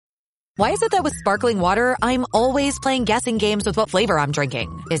Why is it that with sparkling water, I'm always playing guessing games with what flavor I'm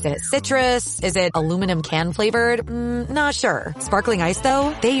drinking? Is it citrus? Is it aluminum can flavored? Not sure. Sparkling ice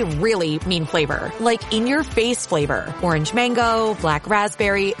though, they really mean flavor. Like in your face flavor. Orange mango, black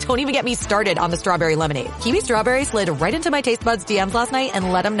raspberry. Don't even get me started on the strawberry lemonade. Kiwi strawberry slid right into my taste buds DMs last night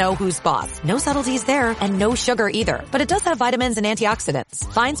and let them know who's boss. No subtleties there and no sugar either. But it does have vitamins and antioxidants.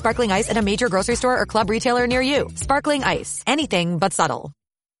 Find sparkling ice at a major grocery store or club retailer near you. Sparkling ice. Anything but subtle.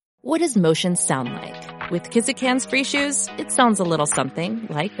 What does motion sound like? With Kizikans free shoes, it sounds a little something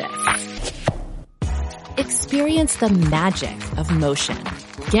like this. Experience the magic of motion.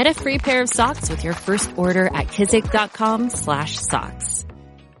 Get a free pair of socks with your first order at kizik.com/socks.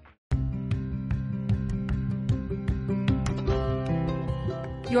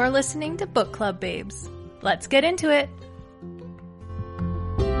 You're listening to Book Club Babes. Let's get into it.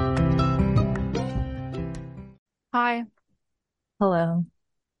 Hi. Hello.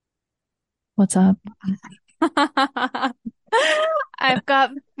 What's up? I've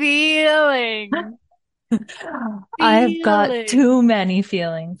got feelings. I've got too many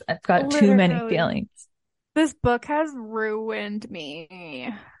feelings. I've got too many feelings. This book has ruined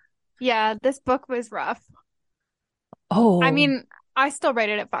me. Yeah, this book was rough. Oh. I mean, I still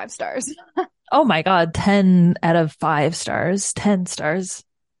rate it at 5 stars. Oh my God, 10 out of 5 stars. 10 stars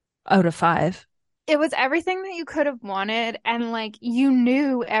out of 5. It was everything that you could have wanted, and like you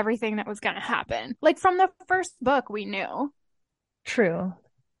knew everything that was going to happen. Like from the first book, we knew. True.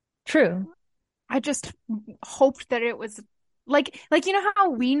 I just hoped that it was like you know how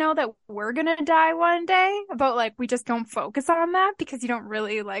we know that we're going to die one day, but like we just don't focus on that because you don't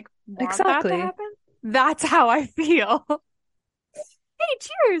really like want that to happen. That's how I feel. Hey,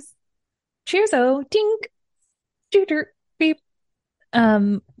 cheers. Cheers-o. Dink. Doo-doo. Beep.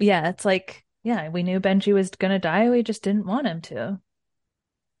 Yeah, it's like, yeah, we knew Benji was gonna die. We just didn't want him to.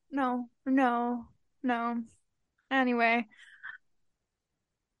 No. Anyway,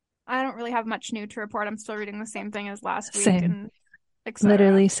 I don't really have much new to report. I'm still reading the same thing as last week. Same. And etc.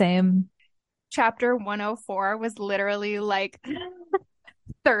 Literally same. Chapter 104 was literally like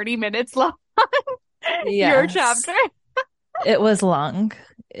 30 minutes long. Your chapter. It was long.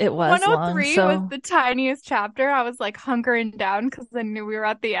 It was 103 long. was the tiniest chapter. I was like hunkering down because I knew we were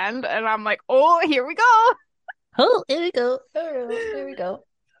at the end, and I'm like, oh, here we go. Oh, here we go. Here we go.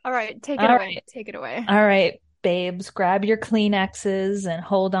 All right, take it away. Right. Take it away. All right, babes, grab your Kleenexes and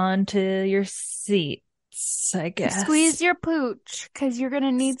hold on to your seats, I guess. Squeeze your pooch because you're going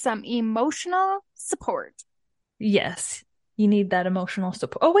to need some emotional support. Yes, you need that emotional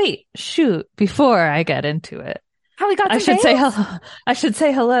support. Oh, wait, shoot, before I get into it. How we got I should say hello. I should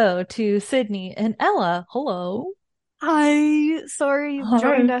say hello to Sydney and Ella. Hello. Hi. Sorry you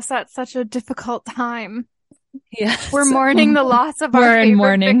joined us at such a difficult time. Yes. We're mourning the loss of our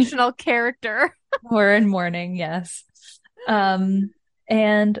favorite fictional character. We're in mourning, yes.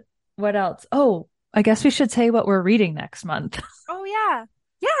 And what else? Oh, I guess we should say what we're reading next month. Oh, yeah.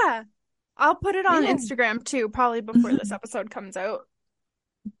 Yeah. I'll put it on Instagram too, probably before this episode comes out.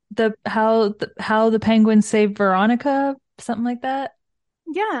 How the penguins saved Veronica, something like that.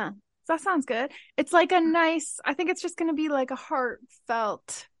 Yeah, that sounds good. It's like a nice, I think it's just going to be like a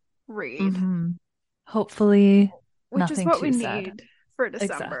heartfelt read. Mm-hmm. Hopefully, which is what we sad. need for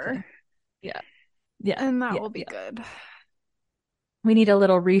December. Exactly. Yeah, and that will be good. We need a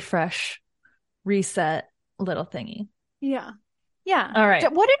little refresh, reset, little thingy. Yeah. All right.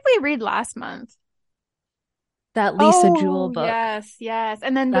 What did we read last month? That Lisa Jewell book. Yes.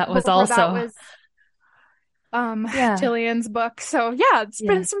 And then that was Jillian's book. So yeah, it's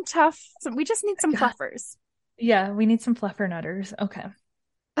been some tough. We just need some fluffers. Yeah, we need some fluffer nutters. Okay.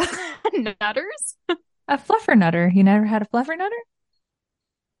 Nutters? A fluffer nutter. You never had a fluffer nutter?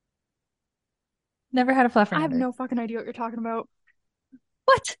 Never had a fluffer nutter. I have no fucking idea what you're talking about.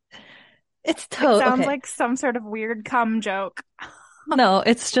 What? It's It sounds like some sort of weird cum joke. No,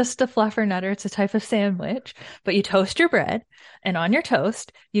 it's just a fluffer nutter. It's a type of sandwich, but you toast your bread, and on your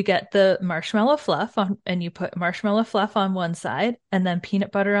toast, you get the marshmallow fluff on, and you put marshmallow fluff on one side and then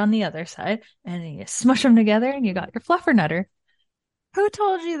peanut butter on the other side, and then you smush them together and you got your fluffer nutter. Who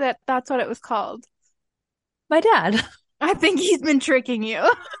told you that that's what it was called? My dad. I think he's been tricking you.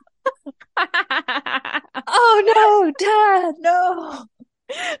 Oh no, Dad, no.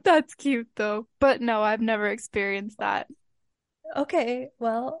 That's cute though. But no, I've never experienced that. Okay,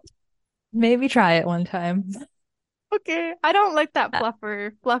 well, maybe try it one time. Okay, I don't like that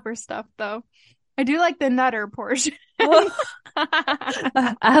fluffer stuff though. I do like the nutter portion.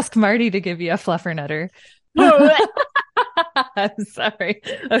 Ask Marty to give you a fluffer nutter. I'm sorry.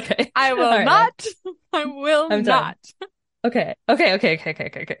 Okay. I will not. I will not. Okay.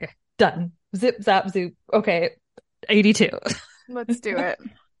 Done. Zip, zap, zoop. Okay. 82. Let's do it.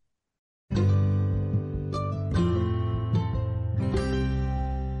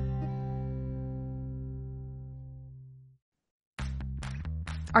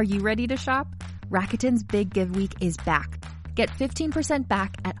 Are you ready to shop? Rakuten's Big Give Week is back. Get 15%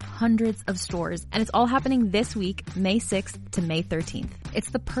 back at hundreds of stores, and it's all happening this week, May 6th to May 13th.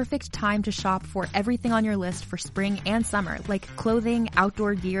 It's the perfect time to shop for everything on your list for spring and summer, like clothing,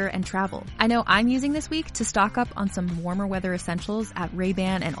 outdoor gear, and travel. I know I'm using this week to stock up on some warmer weather essentials at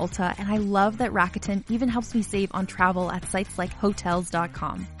Ray-Ban and Ulta, and I love that Rakuten even helps me save on travel at sites like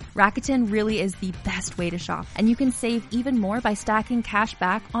Hotels.com. Rakuten really is the best way to shop, and you can save even more by stacking cash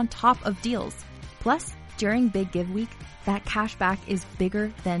back on top of deals. Plus, during Big Give Week, that cash back is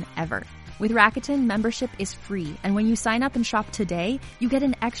bigger than ever. With Rakuten, membership is free, and when you sign up and shop today, you get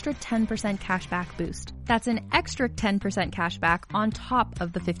an extra 10% cash back boost. That's an extra 10% cash back on top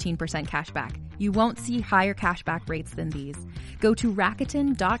of the 15% cash back. You won't see higher cash back rates than these. Go to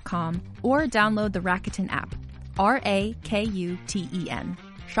Rakuten.com or download the Rakuten app. Rakuten.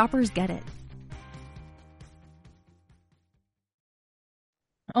 Shoppers get it.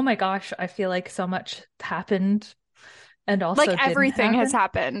 Oh my gosh, I feel like so much happened and also Like everything has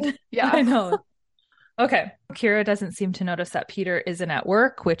happened. Yeah. I know. Okay. Kira doesn't seem to notice that Peter isn't at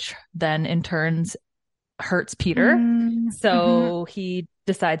work, which then in turns hurts Peter. So he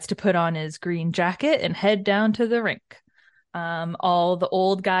decides to put on his green jacket and head down to the rink. All the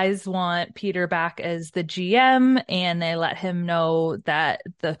old guys want Peter back as the GM, and they let him know that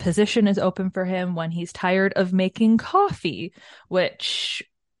the position is open for him when he's tired of making coffee, which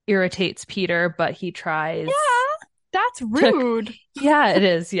irritates Peter, but he tries. Yeah, that's rude. Yeah, it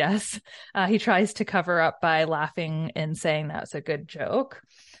is. Yes. He tries to cover up by laughing and saying that's a good joke.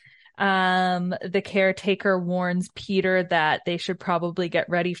 The caretaker warns Peter that they should probably get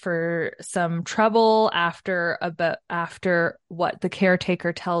ready for some trouble after what the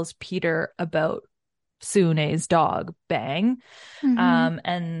caretaker tells Peter about Sune's dog, Bang.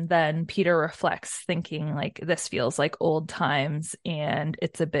 And then Peter reflects, thinking like this feels like old times and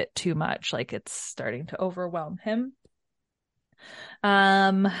it's a bit too much, like it's starting to overwhelm him.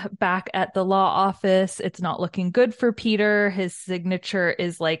 Back at the law office, it's not looking good for Peter. His signature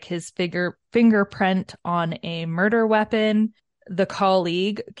is like his fingerprint on a murder weapon.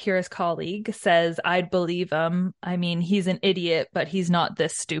 Kira's colleague, says, I'd believe him. I mean, he's an idiot, but he's not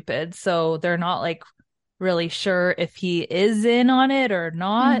this stupid. So they're not like really sure if he is in on it or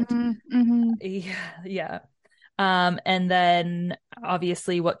not. Yeah. And then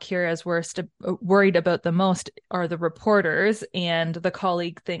obviously what Kira is worried about the most are the reporters, and the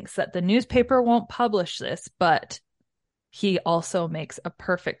colleague thinks that the newspaper won't publish this, but he also makes a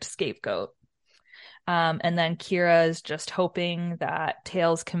perfect scapegoat. And then Kira is just hoping that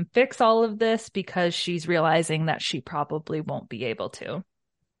Tails can fix all of this because she's realizing that she probably won't be able to.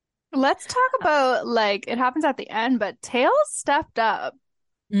 Let's talk about, like, it happens at the end, but Tails stepped up.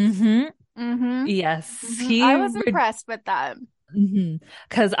 Yes. I was impressed with that.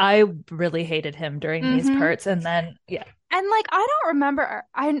 Because I really hated him during these parts. And then, yeah. And, like, I don't remember,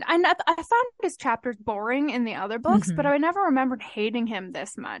 I found his chapters boring in the other books, but I never remembered hating him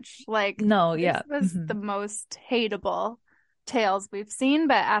this much. Like, no, yeah. This was the most hateable Tails we've seen,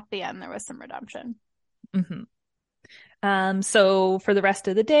 but at the end there was some redemption. So for the rest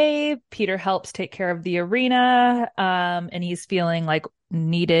of the day, Peter helps take care of the arena, and he's feeling like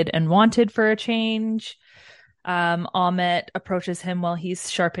needed and wanted for a change. Amit approaches him while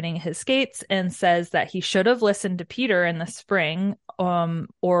he's sharpening his skates and says that he should have listened to Peter in the spring,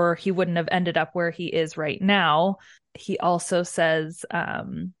 or he wouldn't have ended up where he is right now. He also says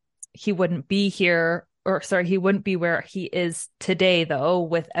he wouldn't be where he is today, though,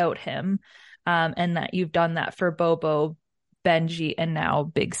 without him. And that you've done that for Bobo, Benji, and now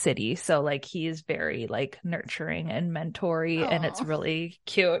Big City. So like he's very like nurturing and mentory, and it's really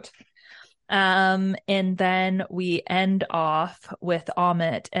cute. And then we end off with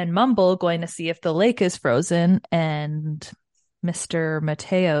Amit and Mumble going to see if the lake is frozen, and Mr.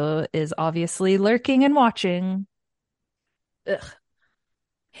 Mateo is obviously lurking and watching. Ugh.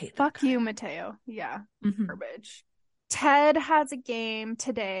 Fuck you, Mateo. Yeah. Garbage. Ted has a game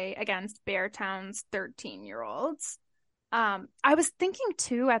today against Beartown's 13-year-olds. I was thinking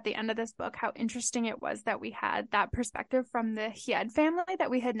too at the end of this book how interesting it was that we had that perspective from the Hied family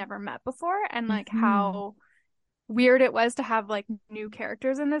that we had never met before, and like how weird it was to have like new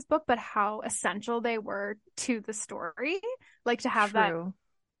characters in this book, but how essential they were to the story, like to have that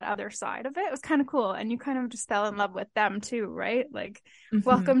other side of it. It was kind of cool, and you kind of just fell in love with them too, right? Like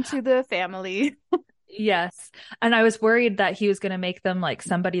welcome to the family. Yes. And I was worried that he was going to make them like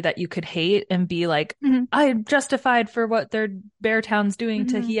somebody that you could hate and be like, Mhm. I'm justified for what their Beartown's doing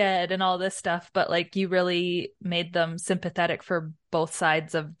to Mhm. Hied and all this stuff. But like you really made them sympathetic for both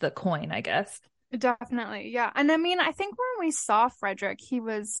sides of the coin, I guess. Definitely, yeah. And I mean, I think when we saw Frederick, he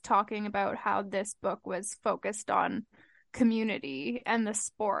was talking about how this book was focused on community and the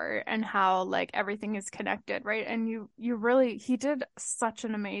sport and how like everything is connected, right? And you really he did such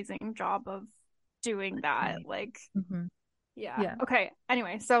an amazing job of doing that. Like, Mm-hmm. yeah. Yeah. Okay.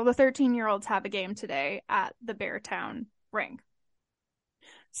 Anyway, so the 13-year-olds have a game today at the Beartown rink.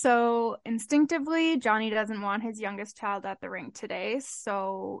 So instinctively, Johnny doesn't want his youngest child at the rink today,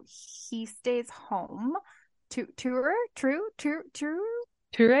 so he stays home. True.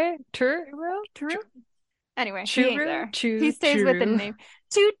 Anyway, he ain't there. He stays with the name.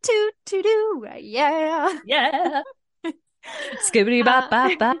 Yeah. Yeah. Skibbity bop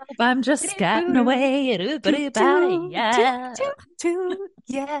bop bop. I'm just scatting away. Yeah.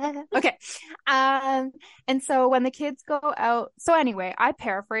 Yeah. Okay. And so when the kids go out, so anyway, I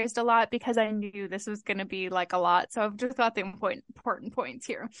paraphrased a lot because I knew this was going to be like a lot. So I've just got the important points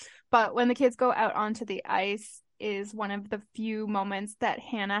here. But when the kids go out onto the ice is one of the few moments that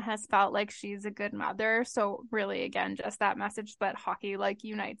Hannah has felt like she's a good mother. So really, again, just that message that hockey like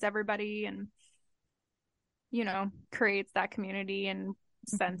unites everybody and, you know, creates that community and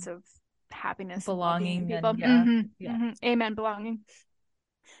sense of happiness, belonging, people. And, yeah. Yeah. Amen, belonging.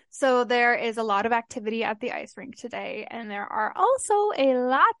 So there is a lot of activity at the ice rink today, and there are also a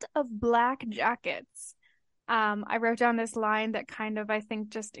lot of black jackets. I wrote down this line that kind of, I think,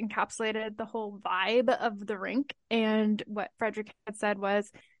 just encapsulated the whole vibe of the rink. And what Frederick had said was,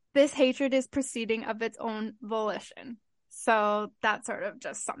 this hatred is proceeding of its own volition. So that sort of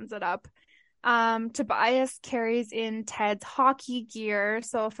just sums it up. Tobias carries in Ted's hockey gear,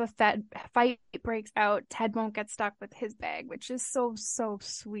 so if a fight breaks out, Ted won't get stuck with his bag, which is so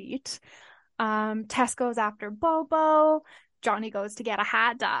sweet. Tess goes after Bobo. Johnny goes to get a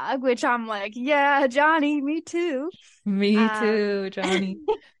hot dog, which I'm like, yeah, Johnny, me too. Me too, Johnny.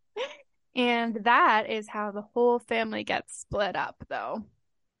 And that is how the whole family gets split up, though.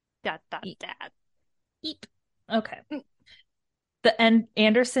 Eep. Okay. The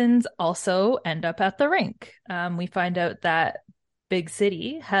Andersons also end up at the rink. We find out that Big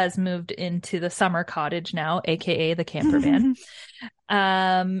City has moved into the summer cottage now, aka the camper van.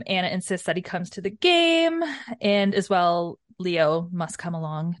 Anna insists that he comes to the game, and as well, Leo must come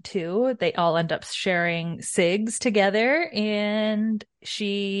along too. They all end up sharing cigs together, and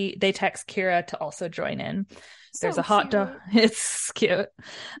they text Kira to also join in. There's a hot dog. It's cute.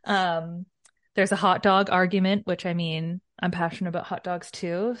 There's a hot dog argument, which I mean, I'm passionate about hot dogs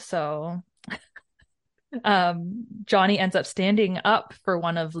too. So Johnny ends up standing up for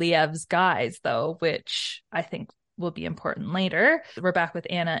one of Liev's guys, though, which I think will be important later. We're back with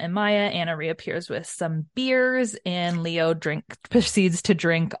Anna and Maya. Anna reappears with some beers, and Leo proceeds to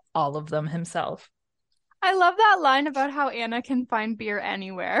drink all of them himself. I love that line about how Anna can find beer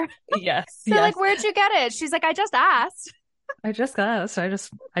anywhere. Yes. They're like, where'd you get it? She's like, I just asked. I just got it, so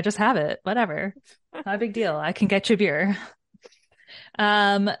I just have it. Whatever. Not a big deal. I can get you beer.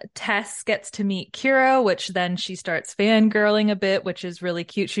 Tess gets to meet Kira, which then she starts fangirling a bit, which is really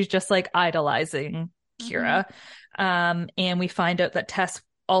cute. She's just like idolizing Kira. And we find out that Tess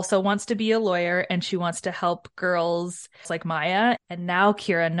also wants to be a lawyer and she wants to help girls like Maya. And now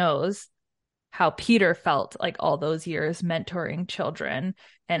Kira knows how Peter felt like all those years mentoring children,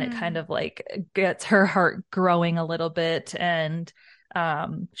 and it kind of like gets her heart growing a little bit, and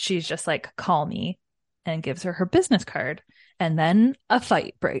she's just like, call me, and gives her business card, and then a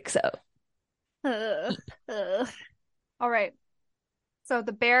fight breaks out. All right, so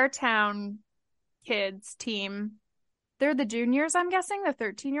the Beartown kids team, they're the juniors, I'm guessing, the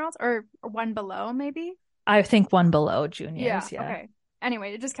 13-year-olds, or one below maybe. I think one below juniors. Yeah. Okay.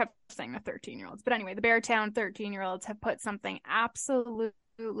 Anyway, it just kept saying the 13-year-olds. But anyway, the Beartown 13-year-olds have put something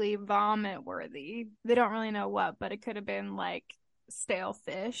absolutely vomit-worthy. They don't really know what, but it could have been like stale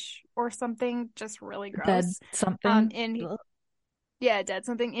fish or something just really gross. Dead something. Dead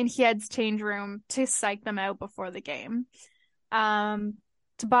something in Hied's change room to psych them out before the game.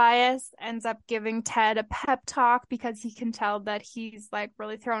 Tobias ends up giving Ted a pep talk because he can tell that he's like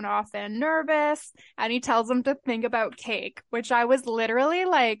really thrown off and nervous, and he tells him to think about cake, which I was literally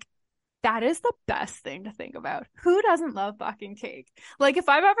like, that is the best thing to think about. Who doesn't love fucking cake? Like, if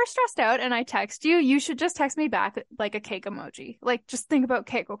I'm ever stressed out and I text you, you should just text me back like a cake emoji. Like, just think about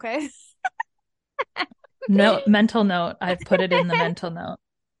cake, okay? No, mental note. I've put it in the mental note.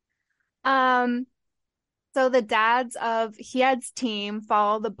 So the dads of Hyed's team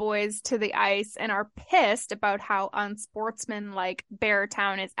follow the boys to the ice and are pissed about how unsportsmanlike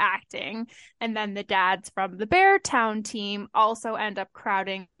Beartown is acting. And then the dads from the Beartown team also end up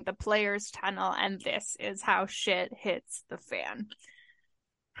crowding the players' tunnel, and this is how shit hits the fan.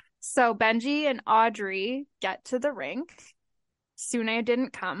 So Benji and Audrey get to the rink. Sune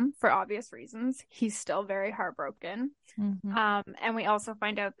didn't come for obvious reasons. He's still very heartbroken. And we also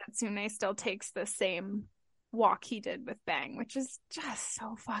find out that Sune still takes the same walk he did with Bang, which is just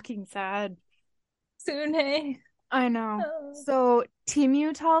so fucking sad. Sune. I know. Oh. So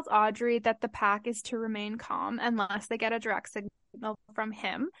Temu tells Audrey that the pack is to remain calm unless they get a direct signal from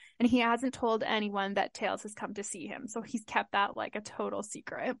him, and he hasn't told anyone that Tails has come to see him, so he's kept that like a total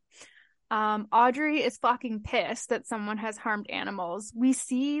secret. Audrey is fucking pissed that someone has harmed animals. We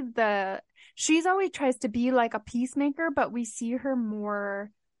see she's always tries to be like a peacemaker, but we see her more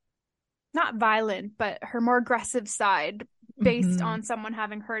not violent, but her more aggressive side based on someone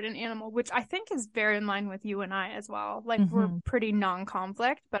having hurt an animal, which I think is very in line with you and I as well. Like we're pretty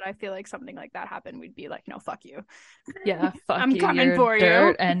non-conflict, but I feel like something like that happened, we'd be like, no, fuck you. Yeah, fuck I'm you. coming You're for dirt,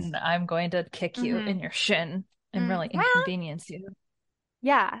 you. and I'm going to kick you in your shin and really inconvenience you.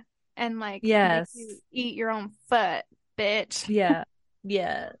 Yeah. And like yes, make you eat your own foot, bitch. Yeah.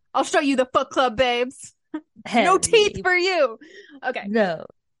 I'll show you the foot club, babes. No teeth for you. Okay. No.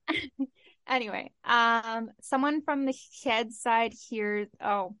 Anyway, someone from the Hyed side hears,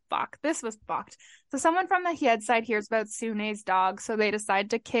 oh fuck, this was fucked. So someone from the Hyed side hears about Sune's dog, so they decide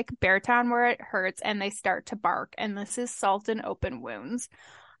to kick Beartown where it hurts, and they start to bark, and this is salt and open wounds.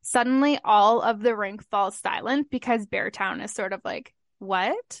 Suddenly, all of the rink falls silent because Beartown is sort of like,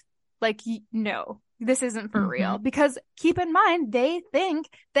 what? Like, no, this isn't for real. Because keep in mind, they think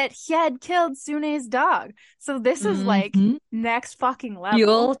that Hyed killed Sune's dog. So this is like next fucking level.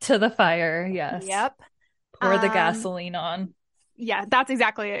 Fuel to the fire, yes. Yep. Pour the gasoline on. Yeah, that's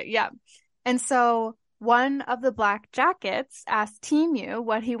exactly it. Yeah. And so one of the Black Jackets asks Temu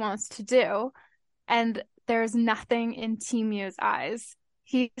what he wants to do, and there's nothing in Temu's eyes.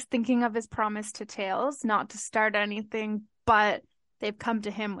 He's thinking of his promise to Tails not to start anything, but they've come to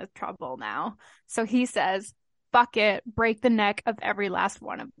him with trouble now. So he says, fuck it, break the neck of every last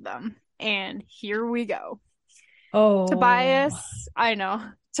one of them. And here we go. Oh. Tobias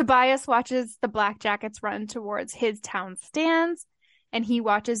watches the Black Jackets run towards his town stands, and he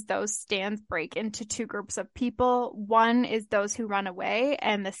watches those stands break into two groups of people. One is those who run away,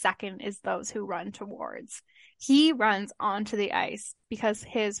 and the second is those who run towards. He runs onto the ice because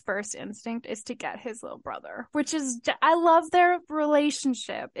his first instinct is to get his little brother, which is, I love their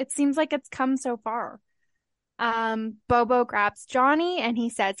relationship. It seems like it's come so far. Bobo grabs Johnny and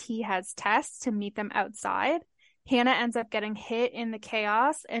he says he has tests to meet them outside. Hannah ends up getting hit in the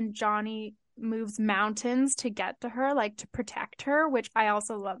chaos, and Johnny moves mountains to get to her, like to protect her, which I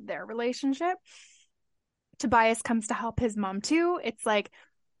also love their relationship. Tobias comes to help his mom too. It's like,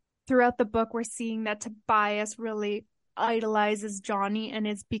 throughout the book, we're seeing that Tobias really idolizes Johnny and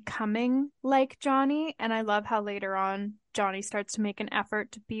is becoming like Johnny. And I love how later on Johnny starts to make an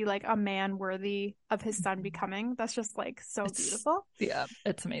effort to be like a man worthy of his son becoming. That's just like so beautiful. Yeah,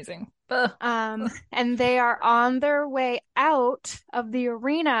 it's amazing. And they are on their way out of the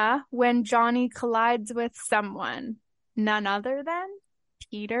arena when Johnny collides with someone, none other than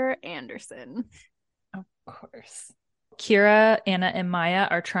Peter Anderson. Of course. Kira, Anna, and Maya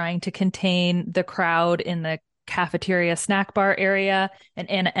are trying to contain the crowd in the cafeteria snack bar area, and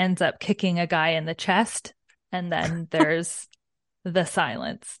Anna ends up kicking a guy in the chest, and then there's the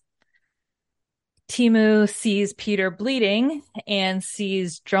silence. Temu sees Peter bleeding and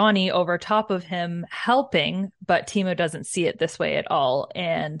sees Johnny over top of him helping, but Temu doesn't see it this way at all.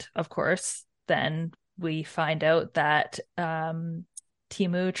 And of course, then we find out that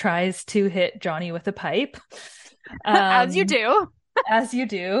Temu tries to hit Johnny with a pipe. As you do. As you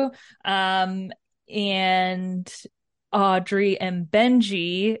do. And Audrey and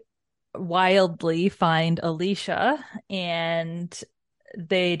Benji wildly find Alicia, and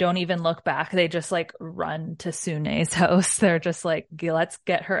they don't even look back. They just like run to Sune's house. They're just like, let's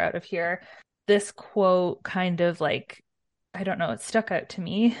get her out of here. This quote kind of like, I don't know, it stuck out to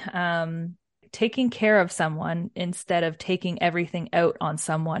me. Taking care of someone instead of taking everything out on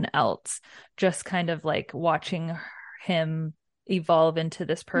someone else. Just kind of like watching him evolve into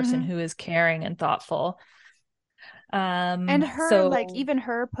this person who is caring and thoughtful. And her, like, even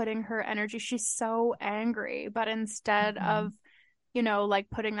her putting her energy, she's so angry, but instead of, you know, like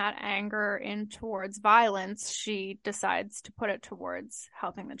putting that anger in towards violence, she decides to put it towards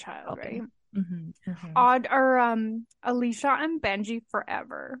helping the child, right? Alicia and Benji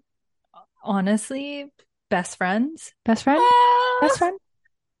forever. Honestly, Best friends? Best friend? Best friend?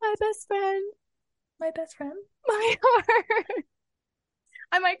 My best friend. My best friend? My heart.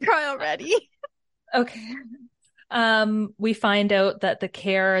 I might cry already. Okay. We find out that the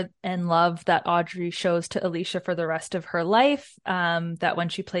care and love that Audrey shows to Alicia for the rest of her life, that when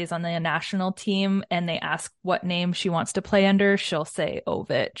she plays on the national team and they ask what name she wants to play under, she'll say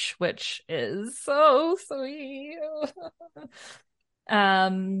Ovich, which is so sweet.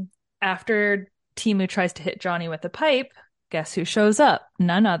 After Timu tries to hit Johnny with a pipe, guess who shows up?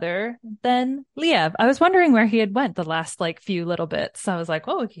 None other than Liev. I was wondering where he had went the last few little bits. I was like,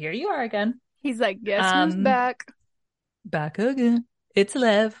 oh, here you are again. He's like, guess who's back? Back again. It's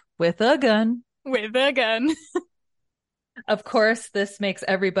Lev with a gun. With a gun. Of course, this makes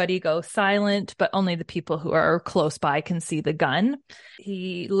everybody go silent, but only the people who are close by can see the gun.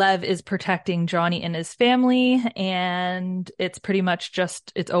 Lev is protecting Johnny and his family, and it's pretty much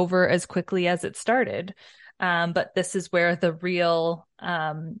it's over as quickly as it started. But this is where the real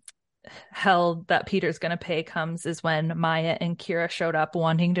hell that Peter's going to pay comes, is when Maya and Kira showed up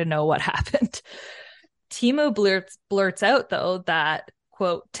wanting to know what happened. Timu blurts out, though, that,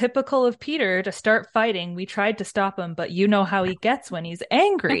 quote, typical of Peter to start fighting. We tried to stop him, but you know how he gets when he's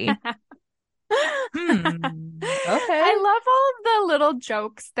angry. Okay. I love all of the little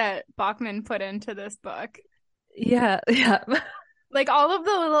jokes that Bachman put into this book. Yeah. Like all of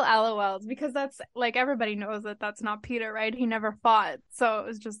the little LOLs, because that's everybody knows that that's not Peter, right? He never fought. So it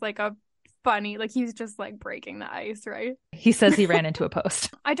was just a funny, he's just breaking the ice, right? He says he ran into a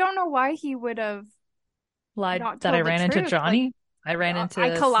post. I don't know why he would have lied that I ran into Johnny. I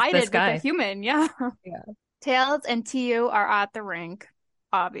collided with a human. Yeah. Tails and TU are at the rink,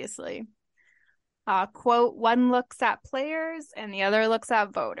 obviously. Quote, one looks at players and the other looks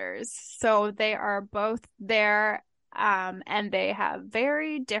at voters. So they are both there, and they have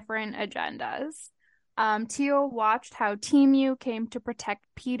very different agendas. Tio watched how Timu came to protect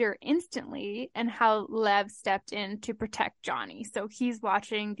Peter instantly and how Lev stepped in to protect Johnny. So he's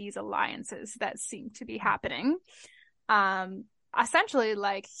watching these alliances that seem to be happening. Essentially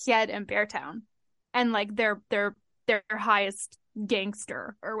Hied and Beartown, and their highest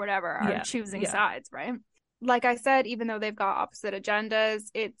gangster or whatever are choosing sides, right? Like I said, even though they've got opposite agendas,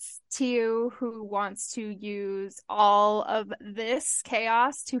 it's Tio who wants to use all of this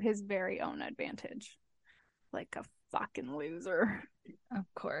chaos to his very own advantage. Like a fucking loser. Of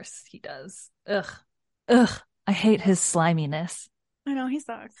course he does. Ugh. I hate his sliminess. I know, he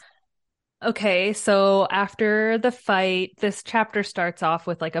sucks. Okay, so after the fight, this chapter starts off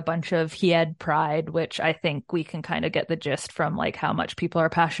with a bunch of Hied pride, which I think we can kind of get the gist from how much people are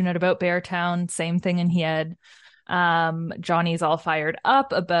passionate about Beartown. Same thing in Hied. Johnny's all fired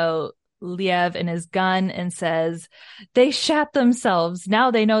up about Liev and his gun and says, they shat themselves. Now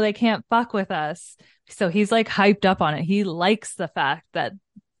they know they can't fuck with us. So he's hyped up on it. He likes the fact that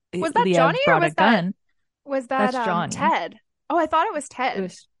was that Liev Johnny brought or was a gun. Was that Johnny. Ted? Oh, I thought it was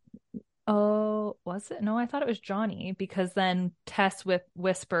Ted. Oh, was it? No, I thought it was Johnny, because then Tess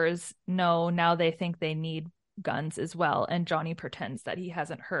whispers, no, now they think they need guns as well. And Johnny pretends that he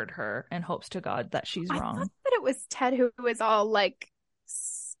hasn't heard her and hopes to God that she's wrong. I thought that it was Ted who was all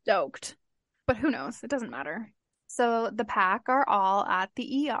stoked, but who knows? It doesn't matter. So the pack are all at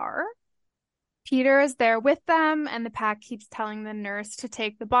the ER. Peter is there with them, and the pack keeps telling the nurse to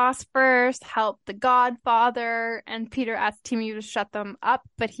take the boss first, help the godfather, and Peter asks Timu to shut them up,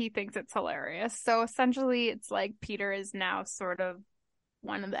 but he thinks it's hilarious. So essentially, it's Peter is now sort of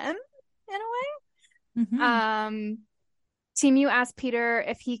one of them, in a way. Mm-hmm. Timu asks Peter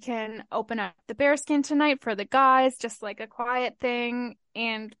if he can open up the bearskin tonight for the guys, just a quiet thing,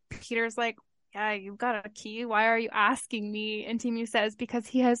 and Peter's like, yeah, you've got a key. Why are you asking me? And Timu says, because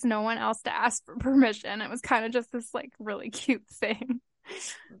he has no one else to ask for permission. It was kind of just this really cute thing.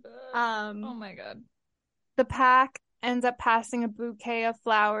 Oh my God. The pack ends up passing a bouquet of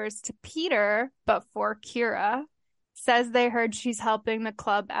flowers to Peter, but for Kira. Says they heard she's helping the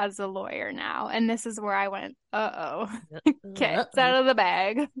club as a lawyer now. And this is where I went, okay, it's out of the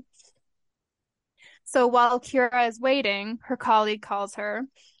bag. So while Kira is waiting, her colleague calls her.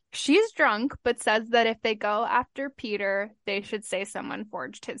 She's drunk, but says that if they go after Peter, they should say someone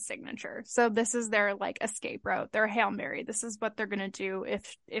forged his signature. So this is their escape route. Their Hail Mary. This is what they're gonna do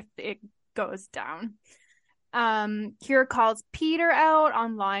if it goes down. Kira calls Peter out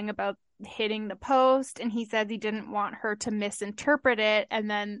on lying about hitting the post, and he says he didn't want her to misinterpret it,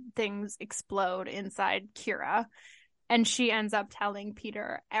 and then things explode inside Kira. And she ends up telling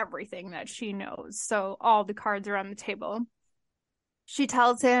Peter everything that she knows. So all the cards are on the table. She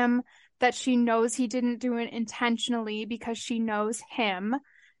tells him that she knows he didn't do it intentionally because she knows him,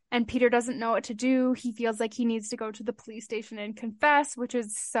 And Peter doesn't know what to do. He feels like he needs to go to the police station and confess, which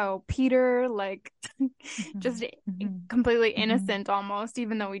is so Peter, like, just completely innocent almost,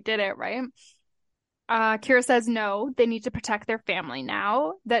 even though he did it, right? Kira says no, they need to protect their family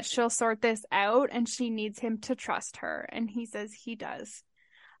now, that she'll sort this out, and she needs him to trust her. And he says he does.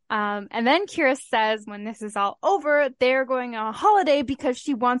 And then Kira says when this is all over, they're going on a holiday because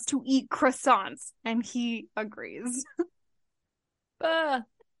she wants to eat croissants. And he agrees.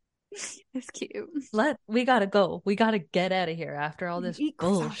 It's cute. We gotta go. We gotta get out of here after all this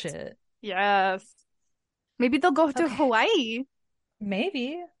bullshit. Yes. Maybe they'll go to Hawaii.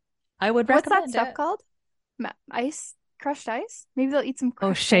 Maybe. I would What's that recommend stuff it. called? Ice? Crushed ice? Maybe they'll eat some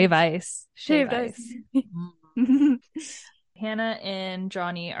crushed shave ice. Shaved ice. Hannah and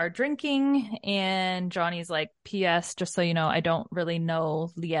Johnny are drinking, and Johnny's like, P.S. just so you know, I don't really know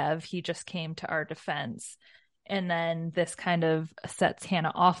Liev. He just came to our defense. And then this kind of sets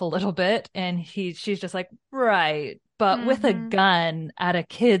Hannah off a little bit, and she's just like, right, but with a gun at a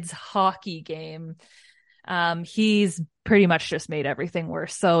kid's hockey game. He's pretty much just made everything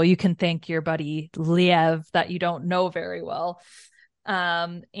worse. So you can thank your buddy Liev that you don't know very well.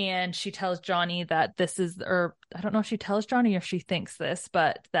 And she tells Johnny that this is, or I don't know if she tells Johnny or if she thinks this,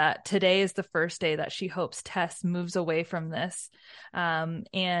 but that today is the first day that she hopes Tess moves away from this.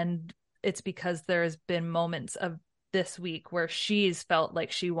 And it's because there's been moments of this week where she's felt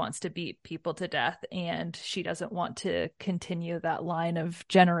like she wants to beat people to death, and she doesn't want to continue that line of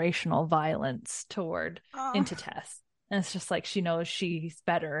generational violence into Tess. And it's just like, she knows she's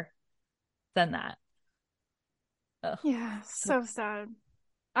better than that. Ugh. Yeah, so sad.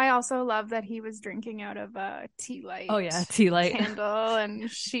 I also love that he was drinking out of a tea light. Oh yeah, tea light candle, and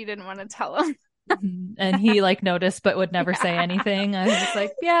she didn't want to tell him. And he like noticed but would never say anything. I was just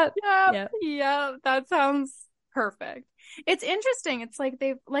like, yeah, that sounds perfect. It's interesting. It's like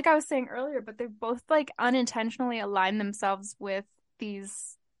they've, like I was saying earlier, but they've both like unintentionally aligned themselves with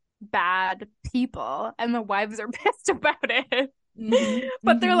these bad people, and the wives are pissed about it.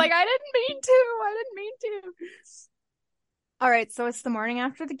 But they're like, I didn't mean to. All right, so it's the morning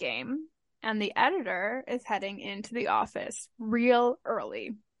after the game, and the editor is heading into the office real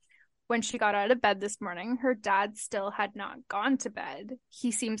early. When she got out of bed this morning, her dad still had not gone to bed.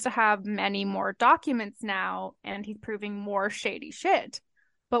 He seems to have many more documents now, and he's proving more shady shit.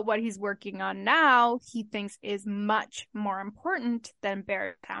 But what he's working on now, he thinks is much more important than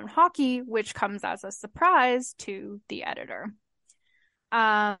Beartown hockey, which comes as a surprise to the editor.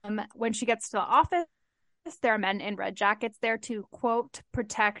 When she gets to the office, there are men in red jackets there to, quote,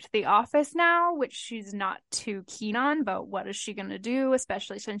 protect the office now, which she's not too keen on, but what is she going to do,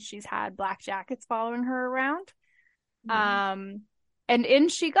 especially since she's had black jackets following her around? And in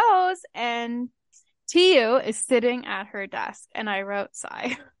she goes, and Tiu is sitting at her desk, and I wrote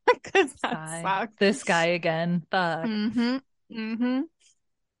sigh, because that sucks. This guy again. Fuck.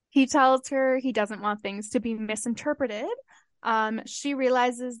 He tells her he doesn't want things to be misinterpreted. She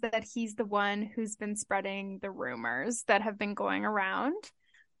realizes that he's the one who's been spreading the rumors that have been going around.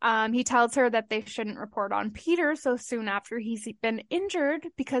 He tells her that they shouldn't report on Peter so soon after he's been injured,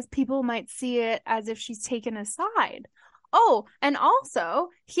 because people might see it as if she's taken a side. Oh, and also,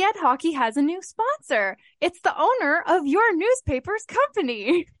 Head Hockey has a new sponsor. It's the owner of your newspaper's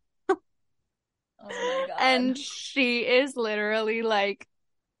company. Oh my God. And she is literally like,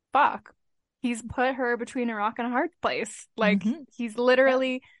 fuck. He's put her between a rock and a hard place. Like, he's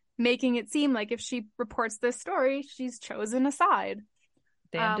literally making it seem like if she reports this story, she's chosen a side.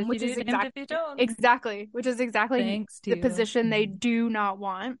 Which is exactly the position they do not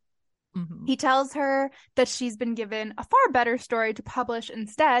want. He tells her that she's been given a far better story to publish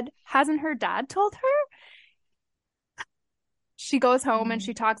instead. Hasn't her dad told her? She goes home and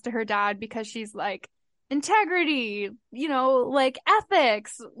she talks to her dad, because she's like, integrity, like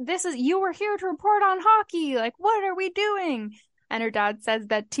ethics. You were here to report on hockey. Like, what are we doing? And her dad says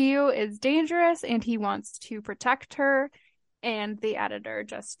that Tiu is dangerous and he wants to protect her. And the editor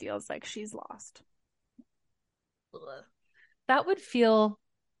just feels like she's lost. That would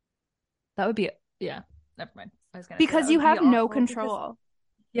be, yeah, never mind. I was gonna because you have no control.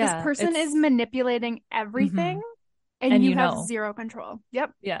 This person is manipulating everything, and you have zero control.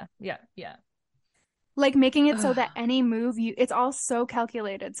 Yep. Yeah. Like making it so that any move it's all so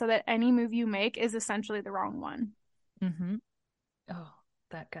calculated so that any move you make is essentially the wrong one. Oh,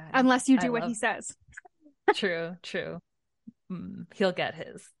 that guy. Unless you do what he says. True. He'll get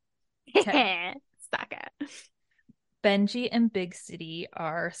his. Suck it. Benji and Big City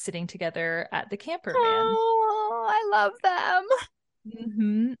are sitting together at the camper van. Oh, I love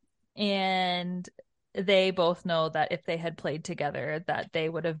them. And they both know that if they had played together, that they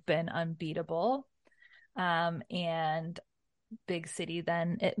would have been unbeatable. And Big City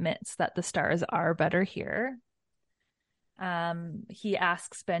then admits that the stars are better here. He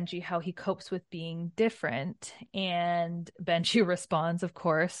asks Benji how he copes with being different, and Benji responds, of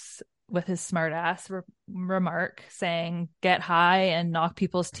course, with his smart-ass remark saying, "Get high and knock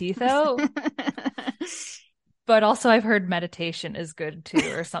people's teeth out." But also I've heard meditation is good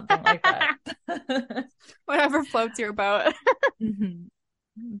too, or something like that. Whatever floats your boat.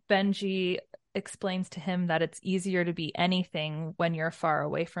 Benji explains to him that it's easier to be anything when you're far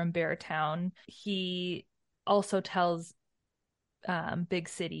away from Beartown. He also tells Big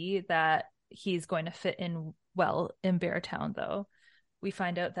City that he's going to fit in well in Beartown, though. We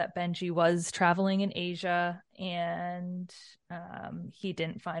find out that Benji was traveling in Asia, and he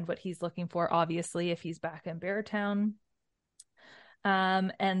didn't find what he's looking for, obviously, if he's back in Beartown.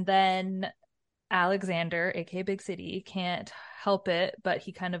 And then Alexander, aka Big City, can't help it, but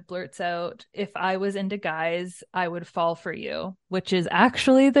he kind of blurts out, "If I was into guys, I would fall for you," which is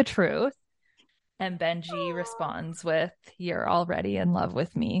actually the truth. And Benji responds with, "You're already in love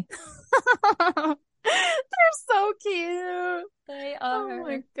with me." They're so cute. They are. Oh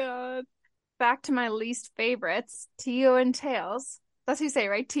my god. Back to my least favorites, Tio and Tails. That's who you say,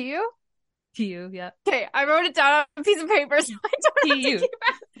 right? Tio? Tio, yeah. Okay, I wrote it down on a piece of paper so I don't have to keep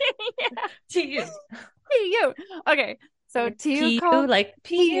asking. Tio. Tio. Okay, so Tio called... like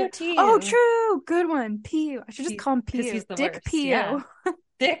Tio. Oh, true. Good one. Tio. I should just call him Pio. Dick Pio. Yeah.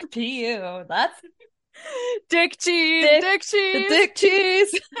 Dick Pio. That's Dick cheese. Dick cheese. Dick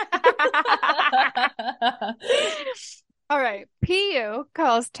cheese. All right. Pio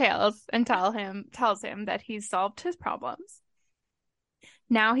calls Tails and tells him that he's solved his problems.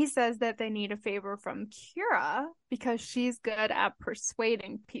 Now he says that they need a favor from Kira because she's good at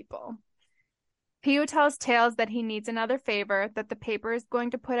persuading people. Pio tells Tails that he needs another favor, that the paper is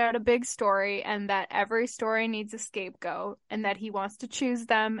going to put out a big story, and that every story needs a scapegoat, and that he wants to choose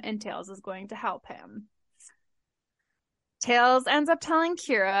them, and Tails is going to help him. Tails ends up telling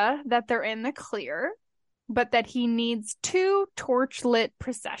Kira that they're in the clear, but that he needs 2 torch-lit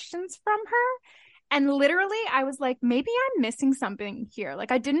processions from her. And literally, I was like, maybe I'm missing something here.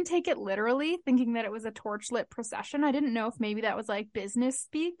 Like, I didn't take it literally, thinking that it was a torch-lit procession. I didn't know if maybe that was, like, business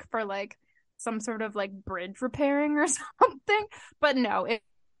speak for, like, some sort of, like, bridge repairing or something. But no,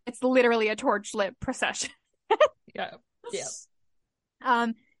 it's literally a torch-lit procession. Yeah.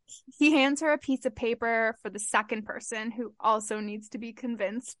 He hands her a piece of paper for the second person who also needs to be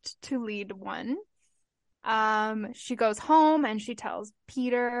convinced to lead one. She goes home and she tells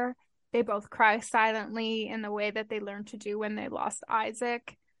Peter. They both cry silently in the way that they learned to do when they lost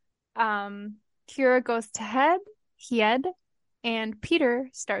Isaac. Kira goes to head, and Peter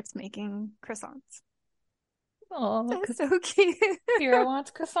starts making croissants. Oh, that's so cute. Kira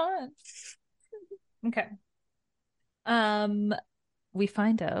wants croissants. Okay. We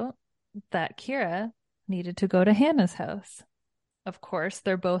find out that Kira needed to go to Hannah's house. Of course,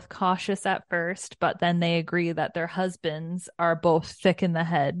 they're both cautious at first, but then they agree that their husbands are both thick in the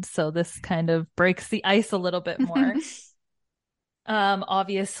head. So this kind of breaks the ice a little bit more.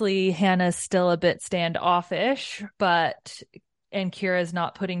 Obviously, Hannah's still a bit standoffish, and Kira's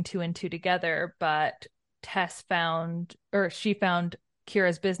not putting 2 and 2 together, but she found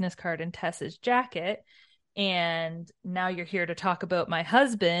Kira's business card in Tess's jacket. And now you're here to talk about my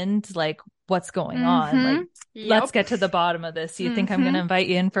husband. Like, what's going on? Like, let's get to the bottom of this. You think I'm going to invite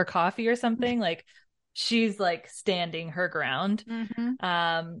you in for coffee or something? Like, she's like standing her ground.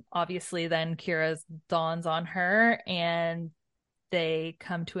 Obviously, then Kira dawns on her, and they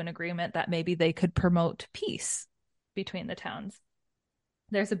come to an agreement that maybe they could promote peace between the towns.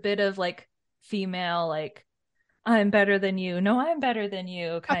 There's a bit of like female, like, I'm better than you. No, I'm better than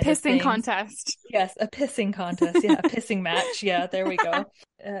you. Kind a pissing contest. Yes, a pissing contest. Yeah, a pissing match. Yeah, there we go.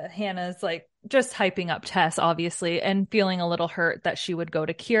 Hannah's like just hyping up Tess, obviously, and feeling a little hurt that she would go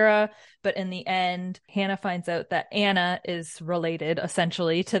to Kira. But in the end, Hannah finds out that Anna is related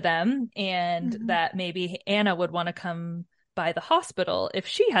essentially to them, and that maybe Anna would want to come by the hospital if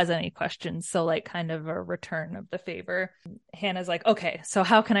she has any questions. So like kind of a return of the favor. Hannah's like, okay, so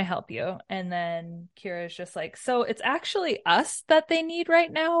how can I help you? And then Kira's just like, so it's actually us that they need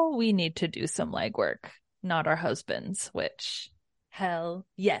right now. We need to do some legwork, not our husbands, which hell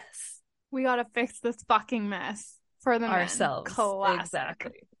yes. We got to fix this fucking mess for the ourselves.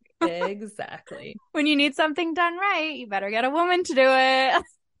 Classic. Exactly. When you need something done right, you better get a woman to do it.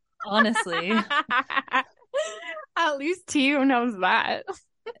 Honestly. At least Tio knows that.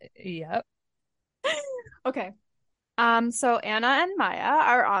 Yep. Okay. So Anna and Maya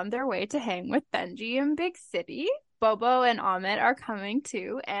are on their way to hang with Benji in Big City. Bobo and Amit are coming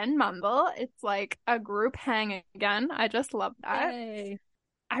too, and Mumble. It's like a group hang again. I just love that. Yay.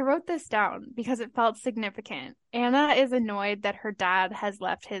 I wrote this down because it felt significant. Anna is annoyed that her dad has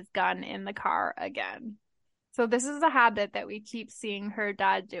left his gun in the car again. So this is a habit that we keep seeing her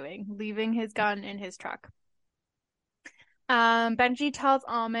dad doing, leaving his gun in his truck. Benji tells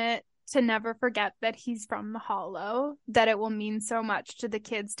Amit to never forget that he's from the Hollow, that it will mean so much to the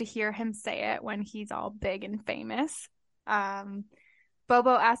kids to hear him say it when he's all big and famous.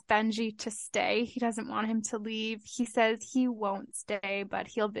 Bobo asks Benji to stay. He doesn't want him to leave. He says he won't stay, but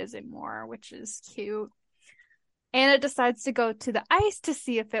he'll visit more, which is cute. Anna decides to go to the ice to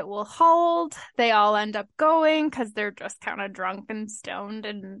see if it will hold. They all end up going because they're just kind of drunk and stoned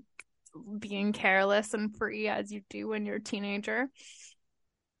and being careless and free as you do when you're a teenager.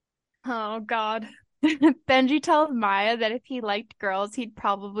 Oh, God. Benji tells Maya that if he liked girls, he'd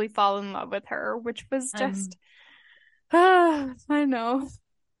probably fall in love with her, which was just... I know.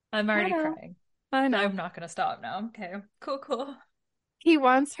 I'm already crying. I know. I'm not going to stop now. Okay, cool. He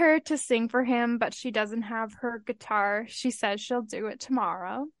wants her to sing for him, but she doesn't have her guitar. She says she'll do it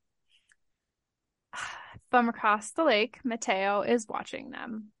tomorrow. From across the lake, Mateo is watching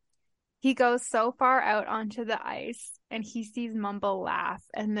them. He goes so far out onto the ice, and he sees Mumble laugh,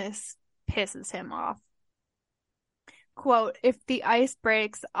 and this pisses him off. Quote, "If the ice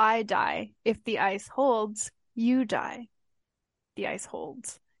breaks, I die. If the ice holds, you die." The ice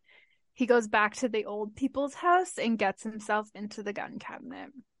holds. He goes back to the old people's house and gets himself into the gun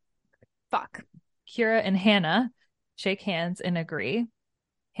cabinet. Fuck. Kira and Hannah shake hands and agree.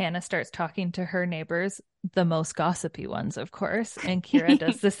 Hannah starts talking to her neighbors, the most gossipy ones, of course, and Kira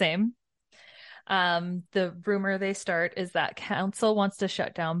does the same. The rumor they start is that council wants to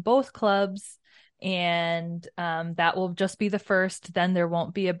shut down both clubs, and that will just be the first. Then there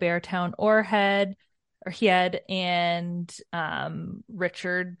won't be a Beartown or Head, and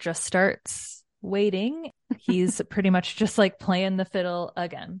Richard just starts waiting. He's pretty much just like playing the fiddle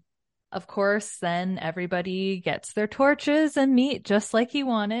again. Of course, then everybody gets their torches and meet just like he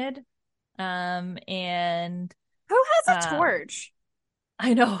wanted. And who has a torch?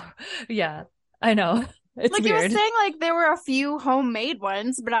 I know. Yeah, I know. It's like weird. You were saying like there were a few homemade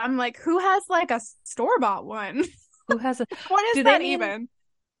ones, but I'm like, who has like a store-bought one? Who has a what is that even?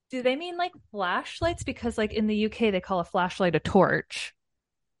 Do they mean like flashlights? Because like in the UK, they call a flashlight a torch.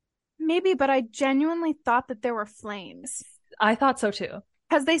 Maybe, but I genuinely thought that there were flames. I thought so too.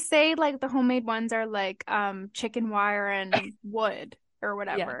 Because they say like the homemade ones are like chicken wire and wood or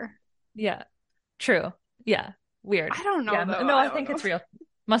whatever. Yeah. True. Yeah. Weird. I don't know. Yeah. No, I think it's real.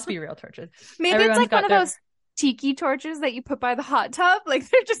 Must be real torches. Maybe everyone's it's like one of those tiki torches that you put by the hot tub. Like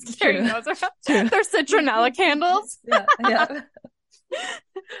they're just carrying those around. They're citronella candles. Yeah.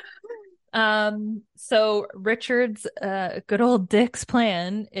 So Richard's good old Dick's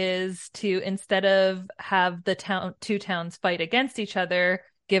plan is to, instead of have the two towns fight against each other,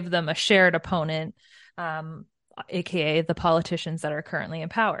 give them a shared opponent, aka the politicians that are currently in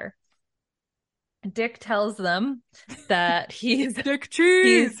power. Dick tells them that he's Dick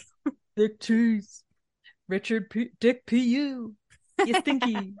Cheese. Dick Cheese. Dick P.U. You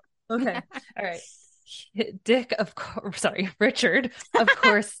stinky. Okay. All right. Richard, of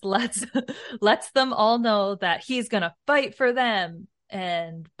course, lets them all know that he's gonna fight for them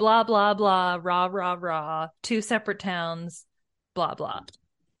and blah blah blah, rah rah rah, two separate towns, blah blah.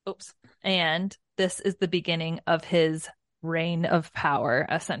 Oops. And this is the beginning of his reign of power,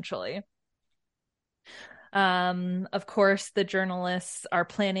 essentially. Of course, the journalists are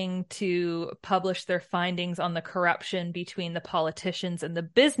planning to publish their findings on the corruption between the politicians and the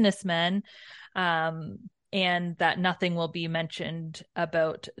businessmen, and that nothing will be mentioned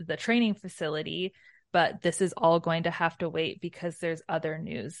about the training facility. But this is all going to have to wait because there's other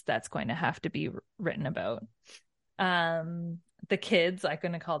news that's going to have to be written about. The kids, I'm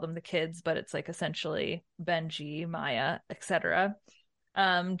going to call them the kids, but it's like essentially Benji, Maya, etc.,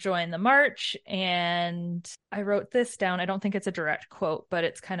 join the march. And I wrote this down. I don't think it's a direct quote, but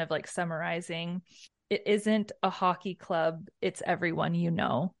it's kind of like summarizing. It isn't a hockey club, it's everyone you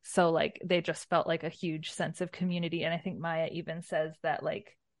know. So like they just felt like a huge sense of community. And I think Maya even says that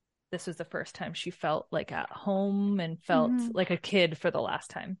like this was the first time she felt like at home and felt like a kid for the last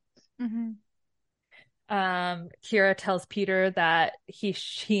time. Kira tells Peter that he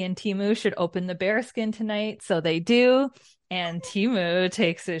and Timu should open the bearskin tonight, so they do. And Timu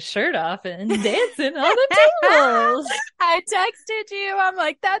takes his shirt off and dancing on the tables. I texted you. I'm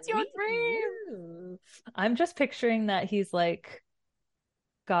like, that's your dream. I'm just picturing that he's like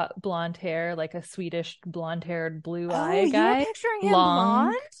got blonde hair, like a Swedish blonde-haired blue-eye you guy. were picturing him Long,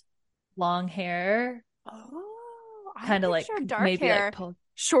 blonde? long hair, Oh, I kind of like pictured dark maybe hair. like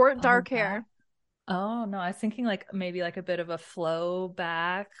Short, pulled dark back. hair. Oh no, I was thinking like maybe like a bit of a flow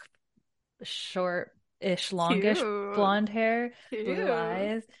back, short-ish, longish Cute. blonde hair, blue Cute.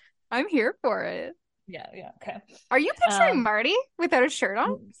 eyes. I'm here for it. Yeah, okay. Are you picturing Marty without a shirt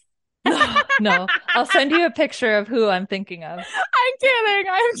on? No, I'll send you a picture of who I'm thinking of. I'm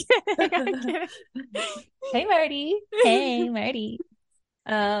kidding. Hey, Marty. Hey, Marty.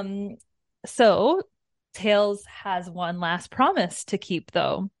 So Tails has one last promise to keep,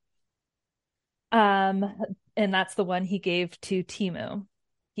 though. And that's the one he gave to Timu.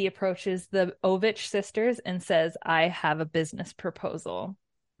 He approaches the Ovich sisters and says, I have a business proposal.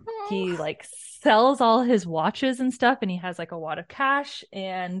 He like sells all his watches and stuff, and he has like a wad of cash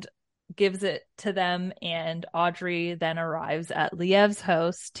and gives it to them. And Audrey then arrives at Liev's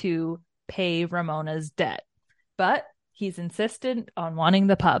house to pay Ramona's debt, but he's insistent on wanting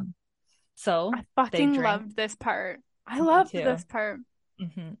the pub. So I fucking loved this part. I loved this part.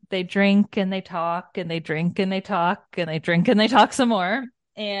 They drink and they talk and they drink and they talk and they drink and they talk some more.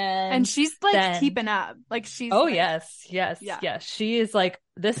 And she's like keeping up. Like she's oh, like, yes. She is like,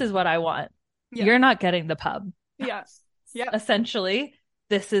 this is what I want. Yeah. You're not getting the pub. Yes. Yeah. Essentially,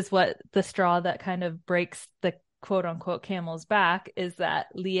 this is what the straw that kind of breaks the quote unquote camel's back is that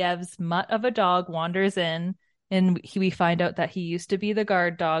Liev's mutt of a dog wanders in, and we find out that he used to be the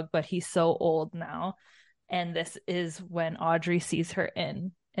guard dog, but he's so old now. And this is when Audrey sees her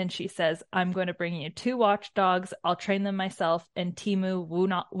in. And she says, I'm going to bring you 2 watchdogs. I'll train them myself, and Timu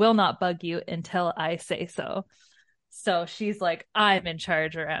will not bug you until I say so. So she's like, I'm in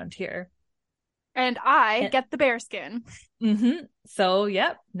charge around here. And I get the bearskin. So,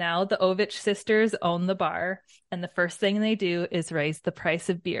 yep, now the Ovich sisters own the bar. And the first thing they do is raise the price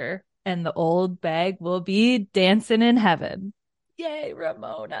of beer. And the old bag will be dancing in heaven. Yay,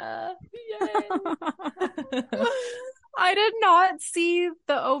 Ramona. Yay. I did not see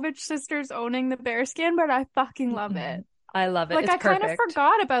the Ovich sisters owning the bearskin, but I fucking love it. I love it. Like, it's I perfect. kind of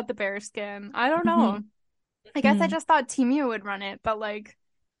forgot about the bearskin. I don't know. I guess I just thought Timu would run it, but like,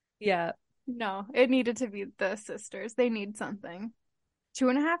 yeah. No, it needed to be the sisters. They need something.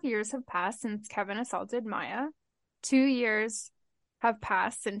 2.5 years have passed since Kevin assaulted Maya. 2 years have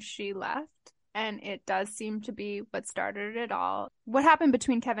passed since she left. And it does seem to be what started it all. What happened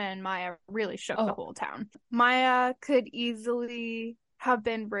between Kevin and Maya really shook the whole town. Maya could easily have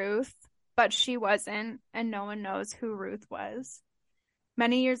been Ruth, but she wasn't, and no one knows who Ruth was.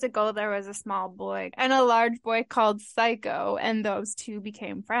 Many years ago, there was a small boy and a large boy called Psycho, and those two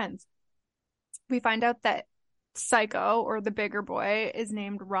became friends. We find out that Psycho, or the bigger boy, is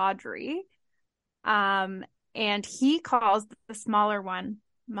named Rodri, and he calls the smaller one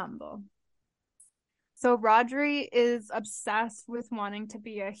Mumble. So Rodri is obsessed with wanting to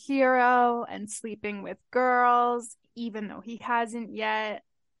be a hero and sleeping with girls, even though he hasn't yet.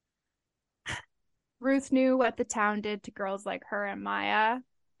 Ruth knew what the town did to girls like her and Maya.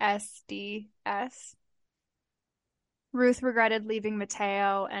 SDS. Ruth regretted leaving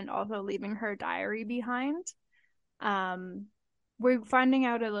Mateo and also leaving her diary behind. We're finding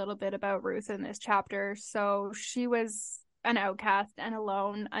out a little bit about Ruth in this chapter. So she was an outcast and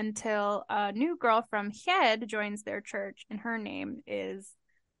alone until a new girl from Hed joins their church, and her name is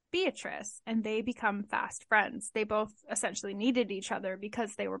Beatrice, and they become fast friends. They both essentially needed each other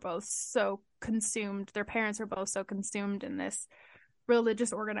because they were both so consumed. Their parents were both so consumed in this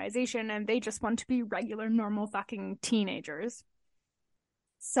religious organization, and they just want to be regular, normal fucking teenagers.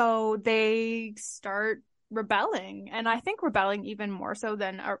 So they start rebelling, and I think rebelling even more so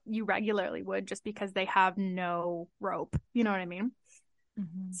than you regularly would, just because they have no rope. You know what I mean?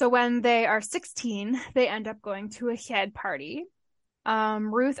 So when they are 16, they end up going to a Hed party.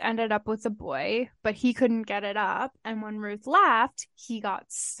 Ruth ended up with a boy, but he couldn't get it up, and when Ruth left, he got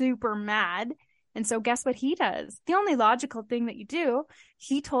super mad. And so guess what he does? The only logical thing that you do,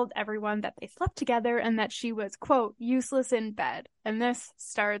 he told everyone that they slept together and that she was, quote, useless in bed. And this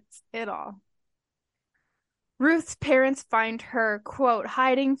starts it all. Ruth's parents find her, quote,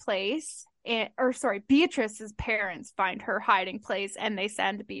 hiding place, Beatrice's parents find her hiding place, and they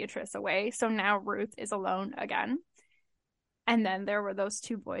send Beatrice away. So now Ruth is alone again. And then there were those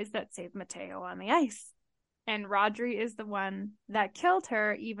 2 boys that saved Mateo on the ice. And Rodri is the one that killed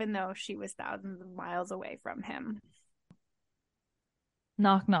her, even though she was thousands of miles away from him.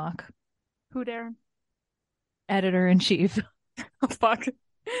 Knock, knock. Who dare? Editor-in-chief. Oh, fuck.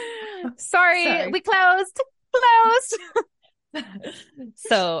 Sorry, we closed.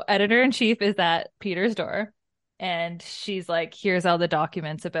 So editor-in-chief is at Peter's door, And she's like, here's all the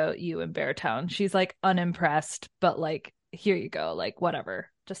documents about you in Beartown. She's like unimpressed, but like, here you go. Like, whatever.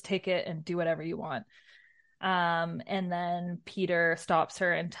 Just take it and do whatever you want. And then Peter stops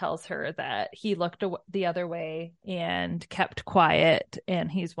her and tells her that he looked the other way and kept quiet,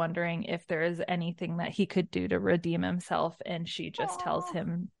 and he's wondering if there is anything that he could do to redeem himself. And she just tells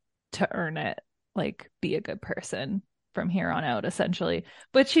him to earn it, like be a good person from here on out, essentially.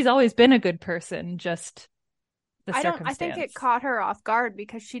 But she's always been a good person, just the circumstance. I think it caught her off guard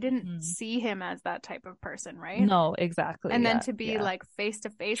because she didn't see him as that type of person, right? No, exactly. And then to be like face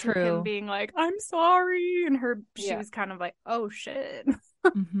to face with him being like, I'm sorry, and she was kind of like, oh shit.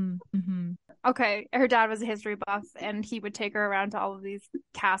 Okay, her dad was a history buff, and he would take her around to all of these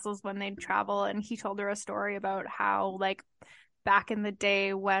castles when they'd travel, and he told her a story about how, like, back in the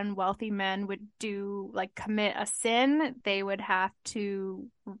day when wealthy men would commit a sin, they would have to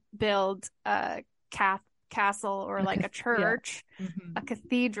build a castle or like a church, a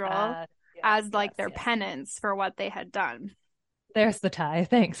cathedral, as their penance for what they had done. There's the tie.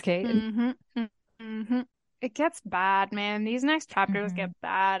 Thanks, Kate. It gets bad, man. These next chapters get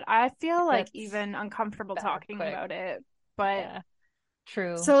bad. I feel like even uncomfortable talking about it, but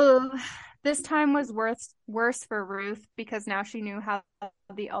true. So this time was worse for Ruth because now she knew how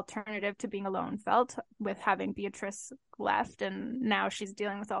the alternative to being alone felt with having Beatrice left, and now she's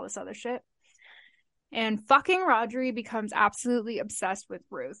dealing with all this other shit. And fucking Rodri becomes absolutely obsessed with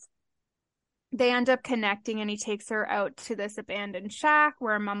Ruth. They end up connecting, and he takes her out to this abandoned shack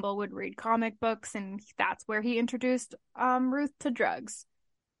where Mumble would read comic books, and that's where he introduced Ruth to drugs.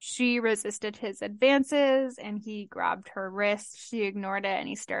 She resisted his advances, and he grabbed her wrist. She ignored it, and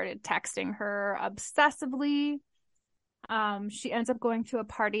he started texting her obsessively. She ends up going to a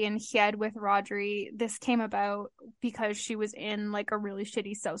party in Hied with Rodri. This came about because she was in like a really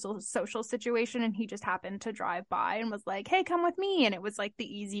shitty social situation, and he just happened to drive by and was like, hey, come with me. And it was like the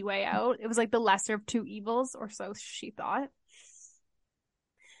easy way out. It was like the lesser of two evils, or so she thought.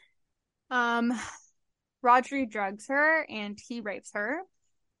 Rodri drugs her and he rapes her.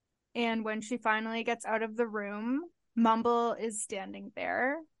 And when she finally gets out of the room, Mumble is standing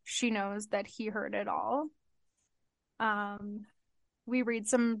there. She knows that he heard it all. We read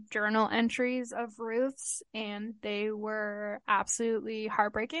some journal entries of Ruth's, and they were absolutely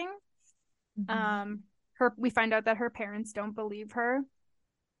heartbreaking. We find out that her parents don't believe her.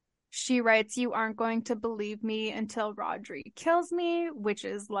 She writes, "You aren't going to believe me until Rodri kills me," which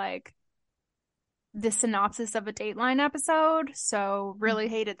is like the synopsis of a Dateline episode. So really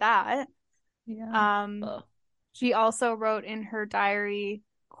hated that. She also wrote in her diary,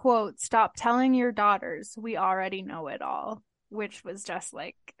 quote, "Stop telling your daughters, we already know it all," which was just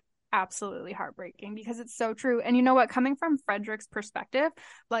like absolutely heartbreaking because it's so true. And you know what, coming from Frederick's perspective,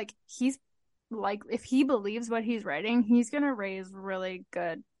 like he's like, if he believes what he's writing, he's gonna raise really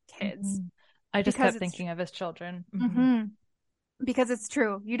good kids. I just kept thinking of his children. Because it's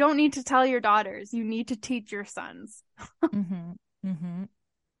true. You don't need to tell your daughters, you need to teach your sons.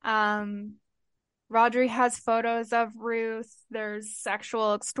 Rodri has photos of Ruth. There's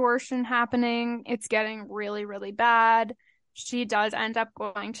sexual extortion happening. It's getting really, really bad. She does end up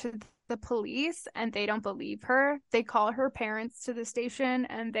going to the police, and they don't believe her. They call her parents to the station,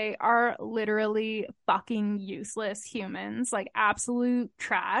 and they are literally fucking useless humans, like absolute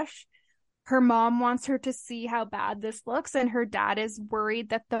trash. Her mom wants her to see how bad this looks, and her dad is worried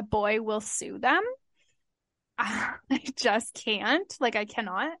that the boy will sue them. I just can't. Like, I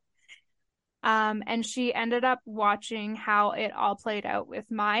cannot. And she ended up watching how it all played out with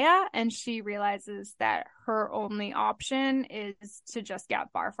Maya, and she realizes that her only option is to just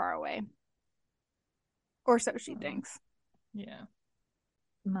get far, far away. Or so she thinks. Yeah.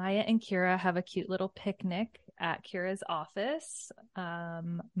 Maya and Kira have a cute little picnic at Kira's office.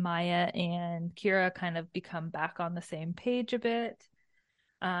 Maya and Kira kind of become back on the same page a bit.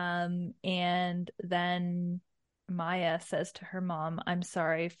 And then Maya says to her mom, "I'm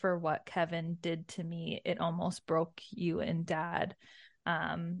sorry for what Kevin did to me. It almost broke you and Dad."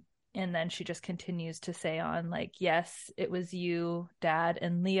 And then she just continues to say on like, "Yes, it was you, Dad,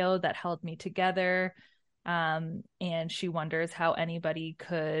 and Leo that held me together." And she wonders how anybody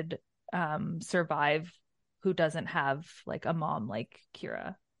could survive who doesn't have like a mom like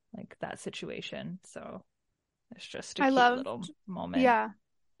Kira, like that situation. So it's just a cute little moment. Yeah.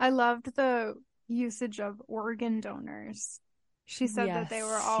 I loved the usage of organ donors. She said that they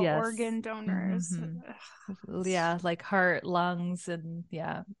were all organ donors. Yeah, like heart, lungs, and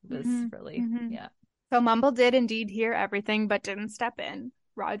it was really So Mumble did indeed hear everything but didn't step in.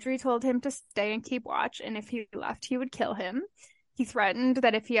 Rodri told him to stay and keep watch, and if he left, he would kill him. He threatened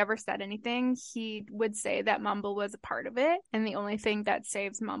that if he ever said anything, he would say that Mumble was a part of it, and the only thing that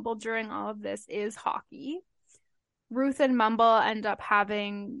saves Mumble during all of this is hockey. Ruth and Mumble end up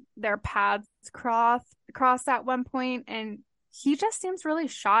having their paths cross at one point, and he just seems really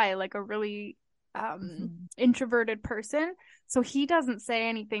shy, like a really introverted person. So he doesn't say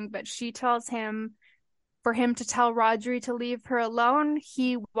anything, but she tells him for him to tell Rodri to leave her alone.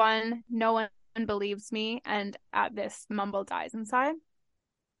 He won. No one believes me, and at this, Mumble dies inside.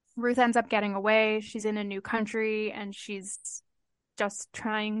 Ruth ends up getting away. She's in a new country, and she's just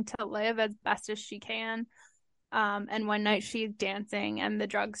trying to live as best as she can. And one night she's dancing, and the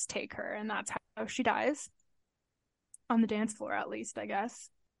drugs take her, and that's how she dies. On the dance floor, at least, I guess.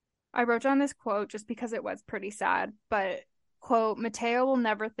 I wrote down this quote just because it was pretty sad, but quote, Matteo will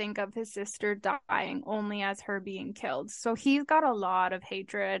never think of his sister dying, only as her being killed. So he's got a lot of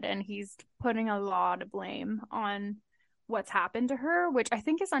hatred, and he's putting a lot of blame on what's happened to her, which I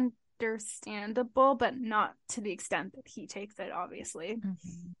think is understandable, but not to the extent that he takes it, obviously.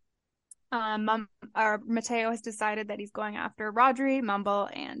 Matteo has decided that he's going after Rodri, Mumble,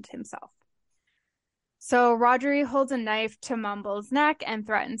 and himself. So Rodri holds a knife to Mumble's neck and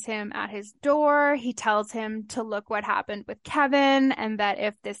threatens him at his door. He tells him to look what happened with Kevin, and that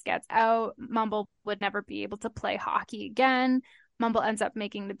if this gets out, Mumble would never be able to play hockey again. Mumble ends up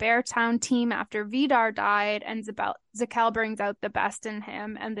making the Beartown team after Vidar died, and Zakel brings out the best in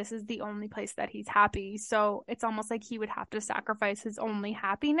him, and this is the only place that he's happy. So it's almost like he would have to sacrifice his only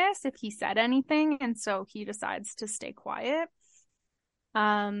happiness if he said anything, and so he decides to stay quiet.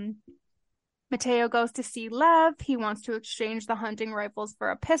 Matteo goes to see Lev. He wants to exchange the hunting rifles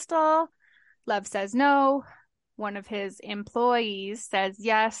for a pistol. Lev says no. One of his employees says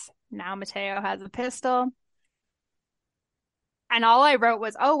yes. Now Matteo has a pistol. And all I wrote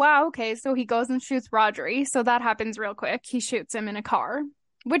was, oh, wow, okay, so he goes and shoots Rodri. So that happens real quick. He shoots him in a car.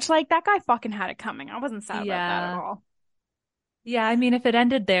 Which, like, that guy fucking had it coming. I wasn't sad about that at all. Yeah, I mean, if it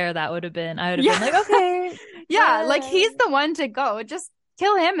ended there, I would have been like, okay. Yeah, like, he's the one to go. Just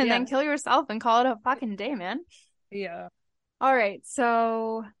kill him and then kill yourself and call it a fucking day, man. Yeah. All right,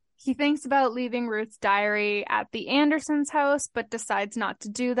 so he thinks about leaving Ruth's diary at the Andersons' house, but decides not to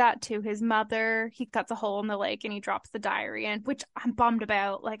do that to his mother. He cuts a hole in the lake and he drops the diary in, which I'm bummed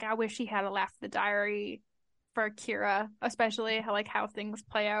about. Like, I wish he had left the diary for Kira, especially how things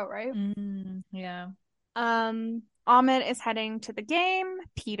play out, right? Yeah. Ahmed is heading to the game.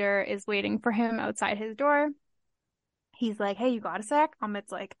 Peter is waiting for him outside his door. He's like, hey, you got a sec?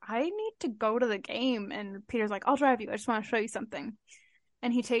 Ahmed's like, I need to go to the game. And Peter's like, I'll drive you. I just want to show you something.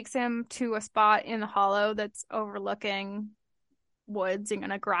 And he takes him to a spot in the hollow that's overlooking woods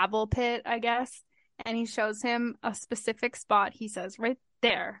and a gravel pit, I guess. And he shows him a specific spot. He says, right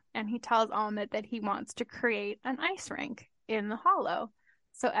there. And he tells Ahmed that he wants to create an ice rink in the hollow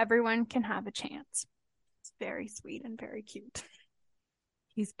so everyone can have a chance. It's very sweet and very cute.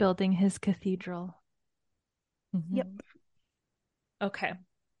 He's building his cathedral. Yep. Okay.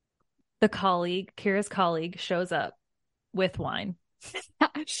 Kira's colleague, shows up with wine.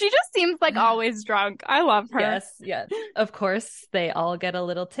 She just seems like always drunk. I love her. Yes. Of course, they all get a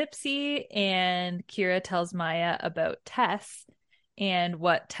little tipsy, and Kira tells Maya about Tess and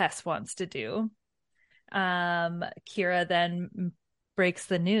what Tess wants to do. Kira then breaks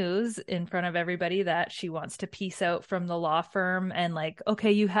the news in front of everybody that she wants to peace out from the law firm, and like,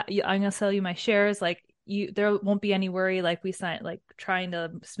 okay, I'm gonna sell you my shares. Like, there won't be any worry. Like, we signed, like, trying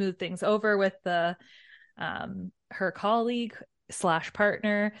to smooth things over with the her colleague /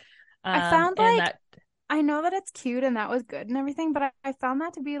 partner. I found I know that it's cute and that was good and everything, but I found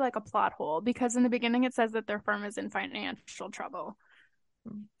that to be like a plot hole, because in the beginning it says that their firm is in financial trouble.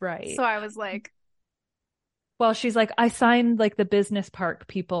 Right. So I was like, well, she's like, I signed like the business park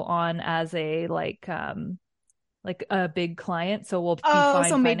people on as a like a big client, so we'll be fine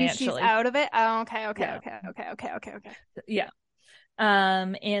so maybe financially. She's out of it. Oh, okay. Yeah.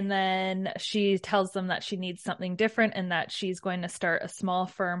 And then she tells them that she needs something different, and that she's going to start a small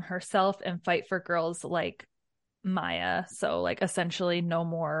firm herself and fight for girls like Maya. So, like, essentially no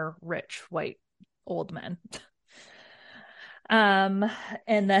more rich white old men. And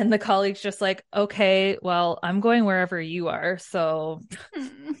then the colleague's just like, okay, well, I'm going wherever you are. So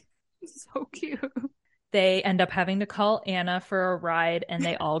so cute. They end up having to call Anna for a ride, and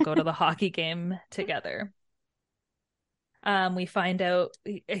they all go to the hockey game together. We find out,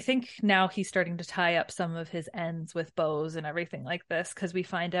 I think now he's starting to tie up some of his ends with bows and everything like this, because we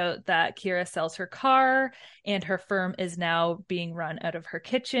find out that Kira sells her car and her firm is now being run out of her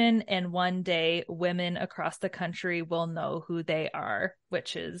kitchen. And one day women across the country will know who they are,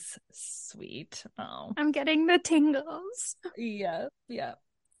 which is sweet. Oh, I'm getting the tingles. yeah, yeah.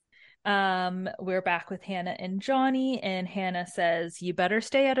 We're back with Hannah and Johnny, and Hannah says, "You better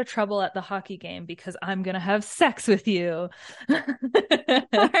stay out of trouble at the hockey game because I'm gonna have sex with you."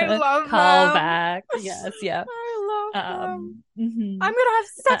 I love Call them. back. Yes, yeah. I love them. Mhm. I'm gonna have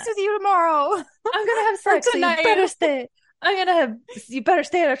sex with you tomorrow. I'm gonna have sex, so tonight. you better stay. You better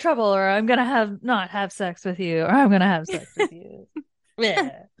stay out of trouble, or I'm gonna not have sex with you, or I'm gonna have sex with you.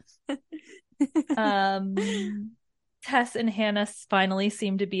 Yeah. Tess and Hannah finally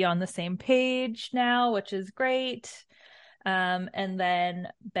seem to be on the same page now, which is great. And then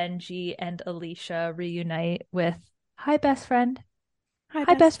Benji and Alicia reunite with, "Hi, best friend."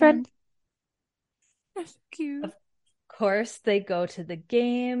 Hi, best friend. That's cute. Of course, they go to the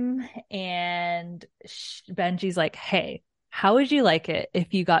game, and Benji's like, "Hey, how would you like it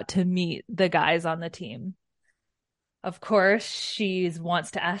if you got to meet the guys on the team?" Of course, she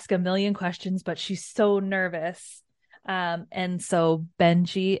wants to ask a million questions, but she's so nervous. And so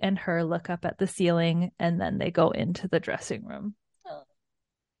Benji and her look up at the ceiling, and then they go into the dressing room. Oh.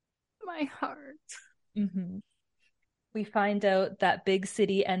 My heart. Mm-hmm. We find out that Big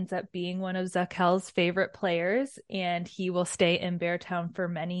City ends up being one of Zakel's favorite players, and he will stay in Beartown for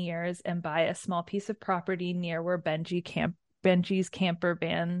many years and buy a small piece of property near where Benji's camper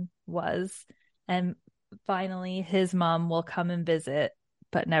van was. And finally, his mom will come and visit,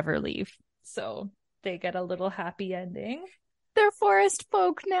 but never leave. So they get a little happy ending. They're forest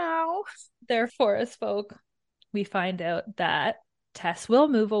folk now. They're forest folk. We find out that Tess will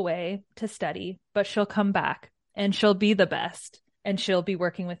move away to study, but she'll come back and she'll be the best, and she'll be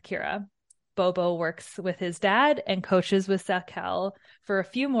working with Kira. Bobo works with his dad and coaches with Zakel for a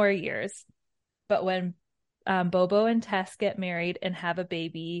few more years. But when Bobo and Tess get married and have a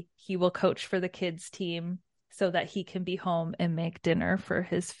baby, he will coach for the kids' team so that he can be home and make dinner for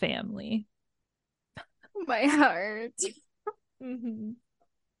his family. My heart. Mm-hmm.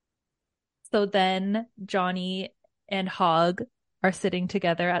 So then Johnny and Hog are sitting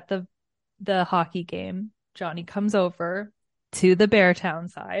together at the hockey game. Johnny comes over to the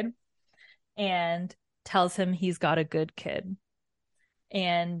Beartown side and tells him he's got a good kid.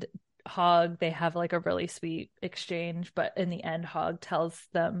 And Hog, they have like a really sweet exchange, but in the end, Hog tells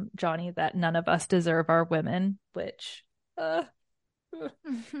Johnny, that none of us deserve our women, which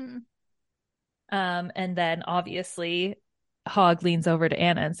Mm-hmm. And then obviously Hog leans over to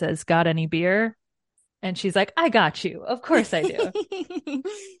Anna and says, "Got any beer?" And she's like, "I got you. Of course I do."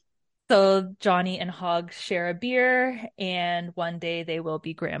 So Johnny and Hog share a beer, and one day they will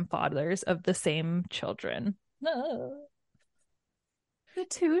be grandfathers of the same children. The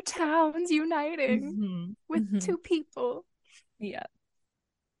two towns uniting with two people. Yeah.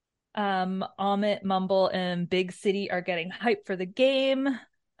 Amit, Mumble, and Big City are getting hyped for the game.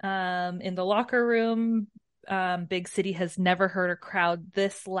 In the locker room, Big City has never heard a crowd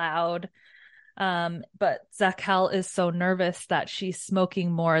this loud. But Zakel is so nervous that she's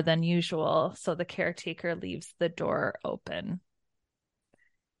smoking more than usual, so the caretaker leaves the door open.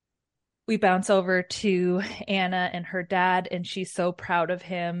 We bounce over to Anna and her dad, and she's so proud of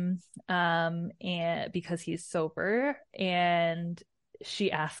him, and because he's sober, and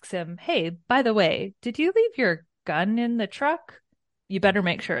she asks him, "Hey, by the way, did you leave your gun in the truck? You better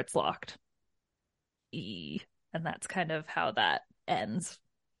make sure it's locked." And that's kind of how that ends.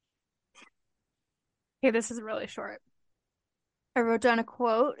 Okay, this is really short. I wrote down a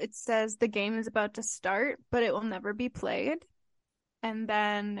quote. It says, "The game is about to start, but it will never be played." And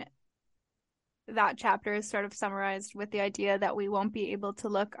then that chapter is sort of summarized with the idea that we won't be able to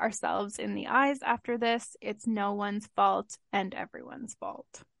look ourselves in the eyes after this. It's no one's fault and everyone's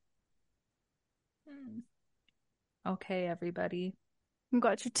fault. Okay, everybody.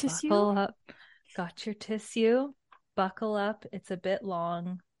 Got your tissue? Buckle up. Got your tissue. Buckle up. It's a bit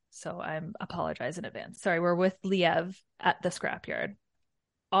long, so I'm apologize in advance. Sorry, we're with Liev at the scrapyard.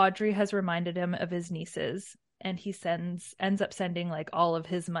 Audrey has reminded him of his nieces, and he ends up sending like all of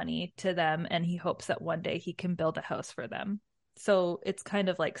his money to them, and he hopes that one day he can build a house for them. So it's kind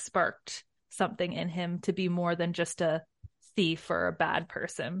of like sparked something in him to be more than just a thief or a bad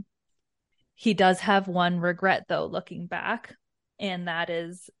person. He does have one regret, though, looking back, and that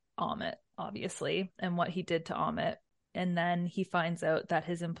is Amit, obviously, and what he did to Amit. And then he finds out that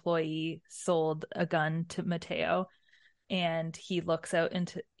his employee sold a gun to Mateo, and he looks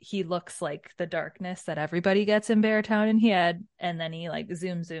like the darkness that everybody gets in Beartown in Head, and then he like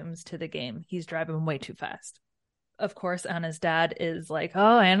zooms to the game. He's driving way too fast. Of course, Anna's dad is like,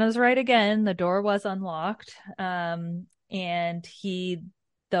 oh, Anna's right again. The door was unlocked. And he,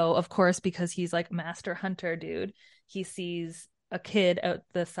 though, of course, because he's like master hunter dude, he sees a kid out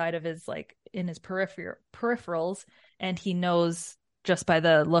the side of his, like in his peripherals, and he knows just by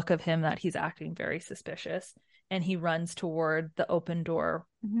the look of him that he's acting very suspicious. And he runs toward the open door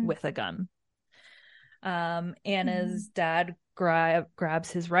with a gun. Anna's dad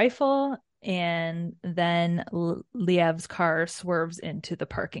grabs his rifle, and then Liev's car swerves into the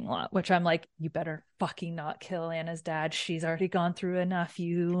parking lot, which I'm like, you better fucking not kill Anna's dad. She's already gone through enough,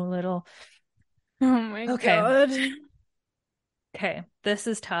 you little... Oh my God. Okay, this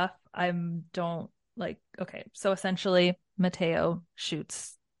is tough. So essentially, Mateo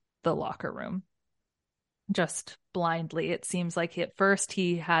shoots the locker room. Just blindly. It seems like at first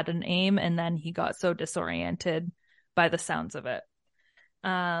he had an aim, and then he got so disoriented by the sounds of it.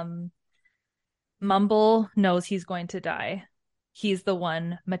 Mumble knows he's going to die. He's the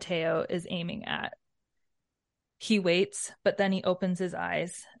one Mateo is aiming at. He waits, but then he opens his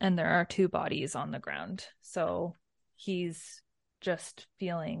eyes, and there are 2 bodies on the ground. So he's just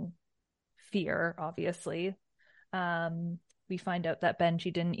feeling fear, obviously. We find out that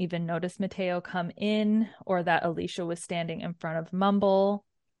Benji didn't even notice Mateo come in, or that Alicia was standing in front of Mumble.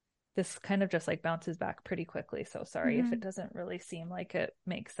 This kind of just like bounces back pretty quickly. So sorry if it doesn't really seem like it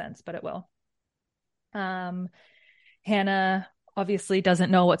makes sense, but it will. Hannah obviously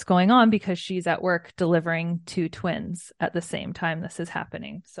doesn't know what's going on because she's at work delivering 2 twins at the same time this is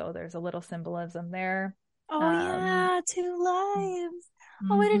happening. So there's a little symbolism there. Oh, yeah, 2 lives.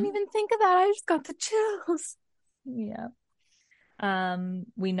 Oh, I didn't even think of that. I just got the chills. Yeah.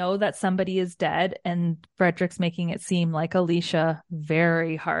 We know that somebody is dead, and Frederick's making it seem like Alicia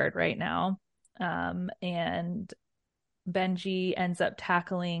very hard right now. And Benji ends up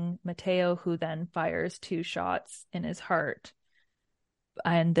tackling Mateo, who then fires 2 shots in his heart.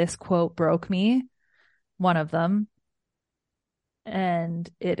 And this quote broke me, one of them. And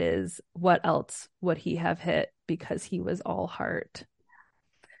it is, what else would he have hit, because he was all heart.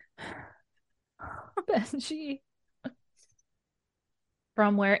 Benji.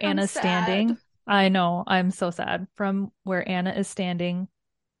 From where Anna's standing, I know, I'm so sad. From where Anna is standing,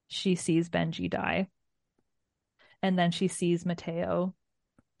 she sees Benji die. And then she sees Mateo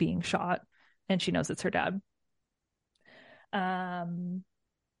being shot, and she knows it's her dad.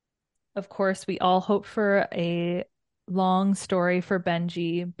 Of course, we all hope for a long story for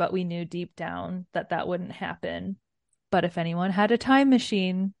Benji, but we knew deep down that that wouldn't happen. But if anyone had a time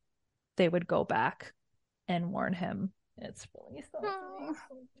machine, they would go back and warn him. It's really so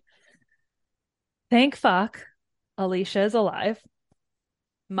sweet. Thank fuck, Alicia is alive.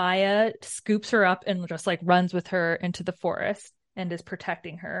 Maya scoops her up and just like runs with her into the forest and is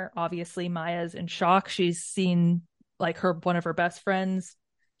protecting her. Obviously, Maya's in shock. She's seen like one of her best friends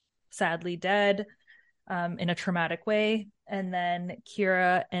sadly dead in a traumatic way. And then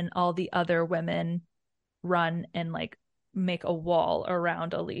Kira and all the other women run and like make a wall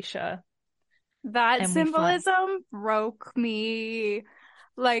around Alicia. That symbolism broke me.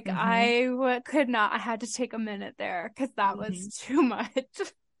 Like I could not. I had to take a minute there because that was too much.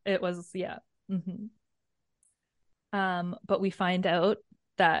 It was, yeah. But we find out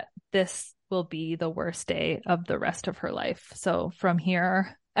that this will be the worst day of the rest of her life. So from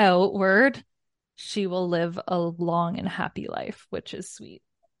here outward, she will live a long and happy life, which is sweet.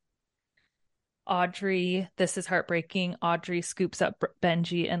 Audrey, this is heartbreaking. Audrey scoops up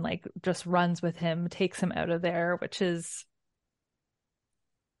Benji and like just runs with him, takes him out of there, which is,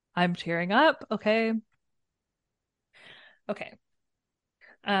 I'm tearing up. Okay.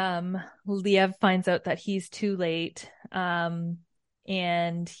 Liev finds out that he's too late.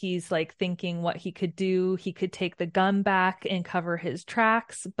 And he's like thinking what he could do. He could take the gun back and cover his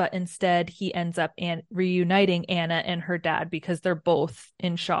tracks, but instead he ends up reuniting Anna and her dad because they're both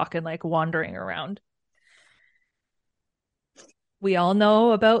in shock and like wandering around. We all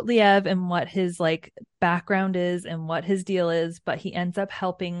know about Liev and what his like background is and what his deal is, but he ends up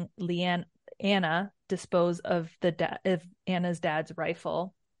helping Anna dispose of Anna's dad's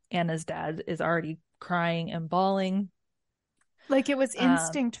rifle. Anna's dad is already crying and bawling. Like it was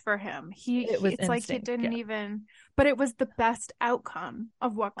instinct for him. It's like he didn't even, but it was the best outcome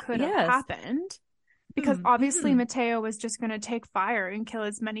of what could have happened. Because obviously Mateo was just going to take fire and kill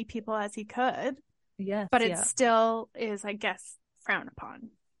as many people as he could. Yes. But it still is, I guess, frowned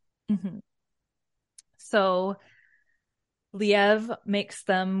upon. So Liev makes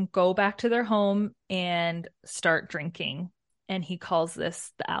them go back to their home and start drinking. And he calls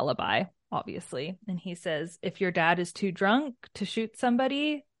this the alibi, obviously. And he says, if your dad is too drunk to shoot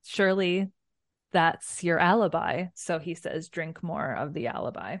somebody, surely that's your alibi. So he says, drink more of the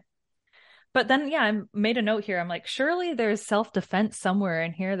alibi. But then, yeah, I made a note here. I'm like, surely there's self-defense somewhere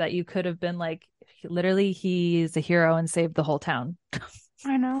in here that you could have been like, literally, he's a hero and saved the whole town.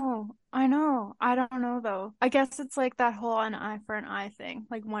 I know. I don't know though. I guess it's like that whole an eye for an eye thing.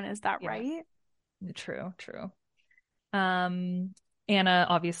 Like, when is that right? True. Anna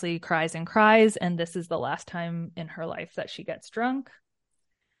obviously cries and cries, and this is the last time in her life that she gets drunk.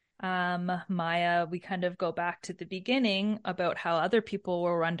 Maya, we kind of go back to the beginning about how other people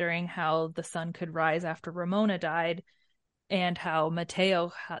were wondering how the sun could rise after Ramona died, and how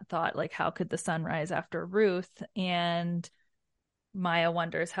Mateo thought, like, how could the sun rise after Ruth? And Maya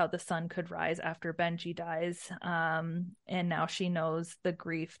wonders how the sun could rise after Benji dies. And now she knows the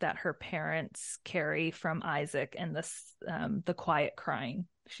grief that her parents carry from Isaac and this the quiet crying.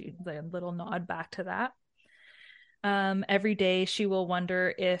 The little nod back to that. Every day she will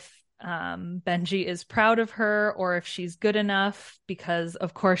wonder if Benji is proud of her or if she's good enough, because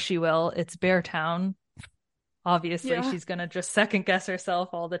of course she will. It's Beartown. Obviously, she's gonna just second guess herself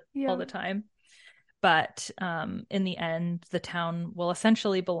all the time. But in the end, the town will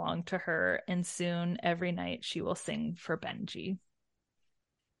essentially belong to her, and soon every night she will sing for Benji.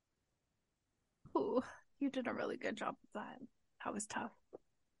 Ooh, you did a really good job of that. That was tough.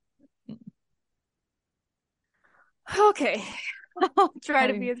 Okay, I'll try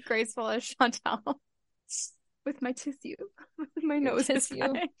to be as graceful as Chantal with my tissue. My nose is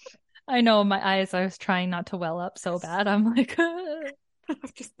fine. I know, my eyes, I was trying not to well up so bad. I'm like,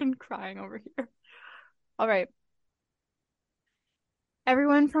 I've just been crying over here. All right.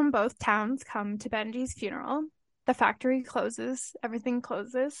 Everyone from both towns come to Benji's funeral. The factory closes. Everything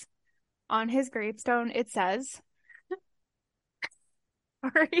closes. On his gravestone, it says,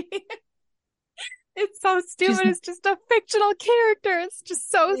 sorry. It's so stupid. It's just a fictional character. It's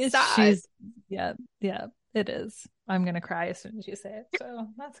just so sad. Yeah, it is. I'm going to cry as soon as you say it. So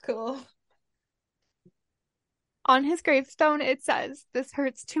that's cool. On his gravestone, it says, "This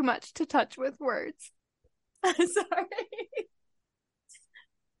hurts too much to touch with words." Sorry.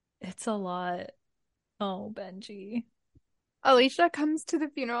 It's a lot. Oh, Benji. Alicia comes to the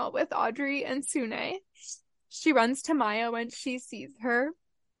funeral with Audrey and Sune. She runs to Maya when she sees her.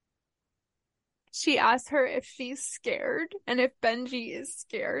 She asks her if she's scared and if Benji is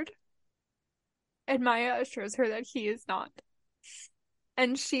scared. And Maya assures her that he is not.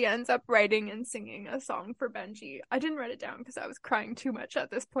 And she ends up writing and singing a song for Benji. I didn't write it down because I was crying too much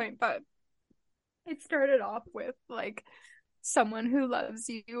at this point, but it started off with, like, someone who loves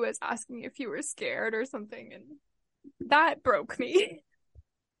you is asking if you were scared or something, and that broke me.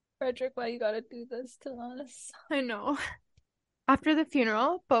 Frederick, why you gotta do this to us? I know. After the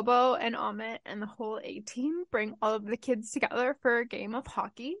funeral, Bobo and Amit and the whole A-team bring all of the kids together for a game of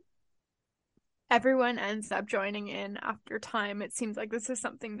hockey. Everyone ends up joining in after time. It seems like this is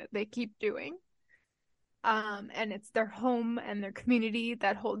something that they keep doing. And it's their home and their community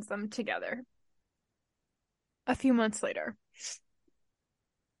that holds them together. A few months later.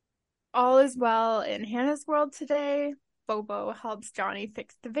 All is well in Hannah's world today. Bobo helps Johnny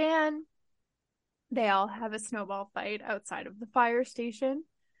fix the van. They all have a snowball fight outside of the fire station.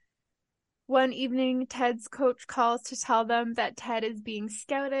 One evening, Ted's coach calls to tell them that Ted is being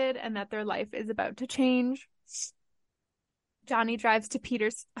scouted and that their life is about to change. Johnny drives to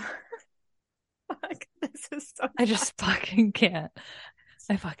Peter's... Fuck, this is so I just fucking can't.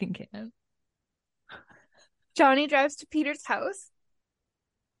 I fucking can't. Johnny drives to Peter's house.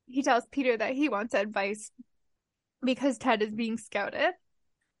 He tells Peter that he wants advice because Ted is being scouted.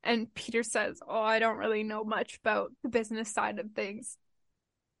 And Peter says, "Oh, I don't really know much about the business side of things."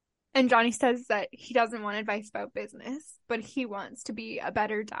 And Johnny says that he doesn't want advice about business, but he wants to be a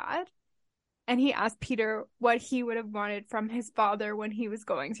better dad. And he asks Peter what he would have wanted from his father when he was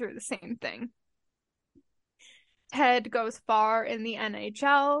going through the same thing. Ted goes far in the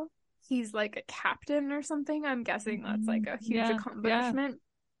NHL. He's like a captain or something. I'm guessing that's like a huge accomplishment.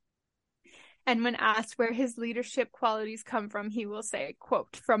 Yeah. And when asked where his leadership qualities come from, he will say,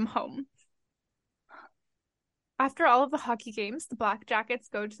 quote, "From home." After all of the hockey games, the Black Jackets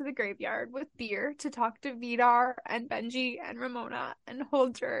go to the graveyard with beer to talk to Vidar and Benji and Ramona and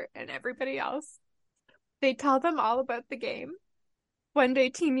Holger and everybody else. They tell them all about the game. One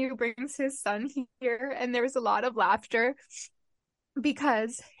day, Timu brings his son here, and there's a lot of laughter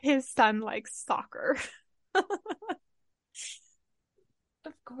because his son likes soccer.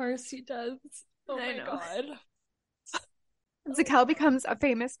 Of course he does. Oh my God. Zakel becomes a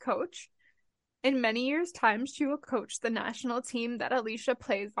famous coach. In many years' time, she will coach the national team that Alicia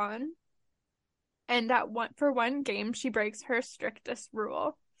plays on. And for one game, she breaks her strictest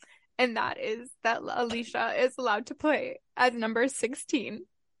rule. And that is that Alicia is allowed to play as number 16.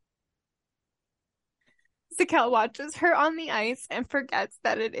 Zakel watches her on the ice and forgets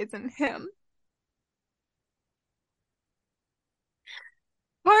that it isn't him.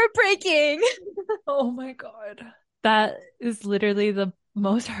 Heartbreaking. Oh my God. That is literally the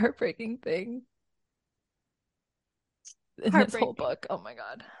most heartbreaking thing in this whole book. Oh my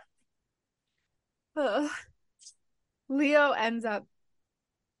God. Ugh. Leo ends up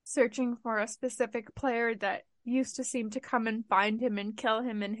searching for a specific player that used to seem to come and find him and kill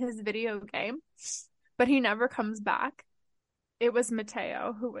him in his video game, but he never comes back. It was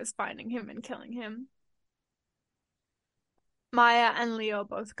Mateo who was finding him and killing him. Maya and Leo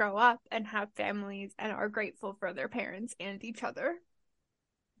both grow up and have families and are grateful for their parents and each other.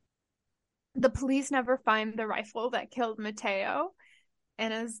 The police never find the rifle that killed Mateo.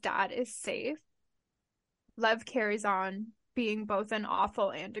 Anna's dad is safe. Lev carries on being both an awful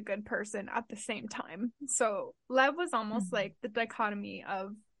and a good person at the same time. So Lev was almost like the dichotomy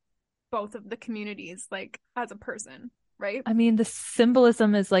of both of the communities, like as a person, right? I mean, the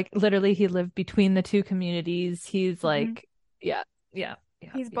symbolism is like literally he lived between the two communities. He's like, yeah.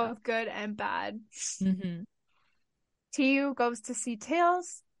 He's both good and bad. Mm-hmm. Tiu goes to see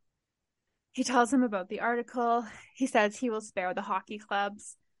Tails. He tells him about the article. He says he will spare the hockey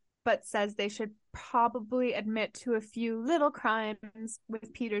clubs, but says they should probably admit to a few little crimes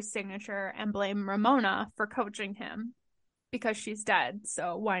with Peter's signature and blame Ramona for coaching him because she's dead,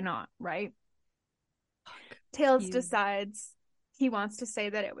 so why not, right? Tails decides he wants to say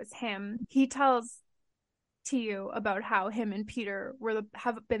that it was him. He tells Tiu about how him and Peter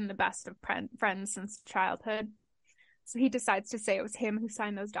have been the best of friends since childhood. So he decides to say it was him who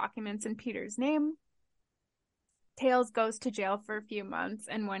signed those documents in Peter's name. Tails goes to jail for a few months,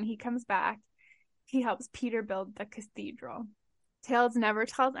 and when he comes back, he helps Peter build the cathedral. Tails never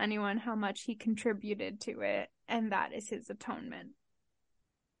tells anyone how much he contributed to it, and that is his atonement.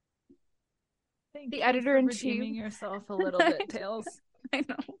 Thank the you editor-in-chief for redeeming yourself a little bit, Tails. I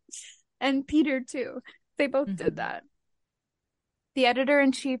know. And Peter too. They both did that. The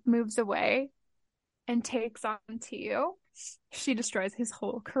editor-in-chief moves away and takes on Tiu. She destroys his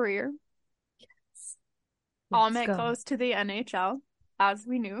whole career. Almec goes to the NHL, as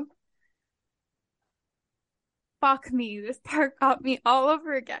we knew. Fuck me, this part got me all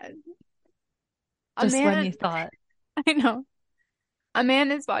over again. When you thought. I know. A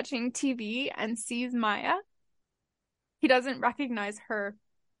man is watching TV and sees Maya. He doesn't recognize her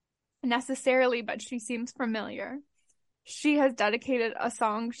necessarily, but she seems familiar. She has dedicated a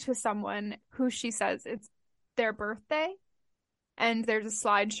song to someone who she says it's their birthday. And there's a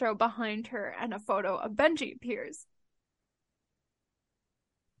slideshow behind her and a photo of Benji appears.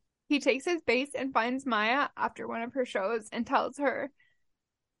 He takes his bass and finds Maya after one of her shows and tells her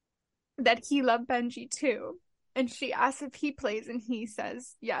that he loved Benji too. And she asks if he plays, and he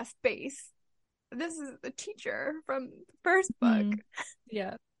says, yes, bass. This is the teacher from the first book.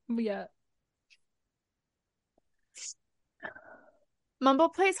 Yeah. Mumble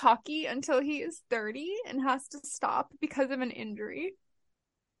plays hockey until he is 30 and has to stop because of an injury.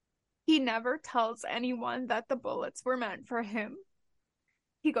 He never tells anyone that the bullets were meant for him.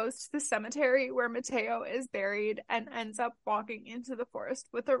 He goes to the cemetery where Mateo is buried and ends up walking into the forest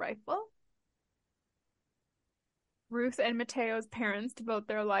with a rifle. Ruth and Mateo's parents devote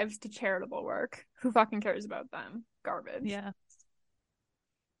their lives to charitable work. Who fucking cares about them? Garbage. Yeah.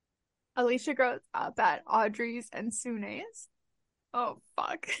 Alicia grows up at Audrey's and Sune's. Oh,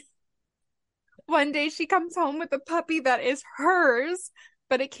 fuck. One day she comes home with a puppy that is hers,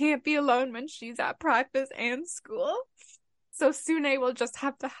 but it can't be alone when she's at practice and school. So Sune will just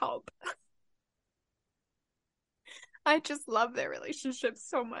have to help. I just love their relationship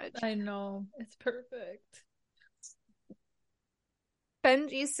so much. I know. It's perfect.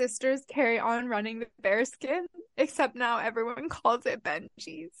 Benji's sisters carry on running the bearskin, except now everyone calls it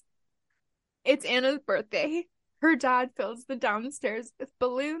Benji's. It's Anna's birthday. Her dad fills the downstairs with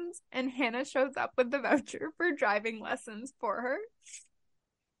balloons, and Hannah shows up with the voucher for driving lessons for her.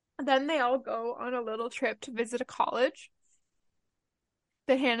 Then they all go on a little trip to visit a college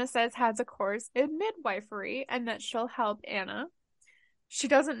that Hannah says has a course in midwifery and that she'll help Anna. She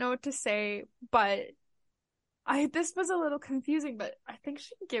doesn't know what to say, but this was a little confusing, but I think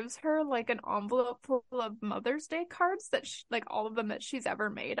she gives her like an envelope full of Mother's Day cards that like all of them that she's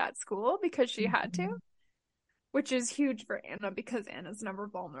ever made at school because she had to. Which is huge for Anna because Anna's never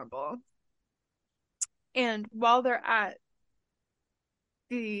vulnerable. And while they're at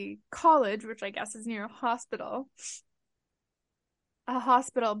the college, which I guess is near a hospital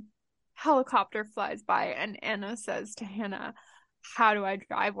helicopter flies by, and Anna says to Hannah, how do I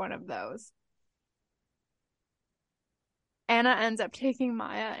drive one of those? Anna ends up taking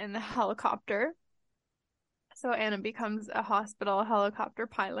Maya in the helicopter. So Anna becomes a hospital helicopter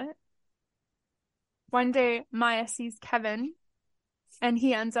pilot. One day, Maya sees Kevin, and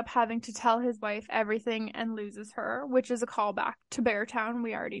he ends up having to tell his wife everything and loses her, which is a callback to Beartown.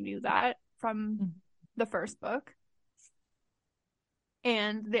 We already knew that from the first book.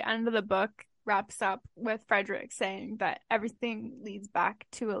 And the end of the book wraps up with Frederick saying that everything leads back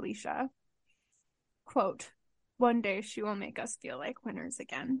to Alicia. Quote, one day she will make us feel like winners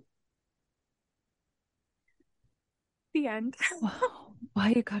again. The end. Why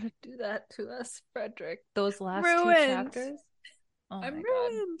you gotta do that to us, Frederick? Those last Ruined. 2 chapters? Oh I'm my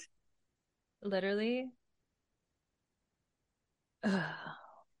ruined. God. Literally.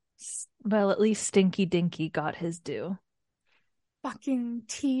 Well, at least Stinky Dinky got his due. Fucking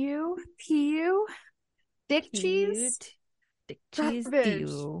PU, Dick Cheese. Dick Cheese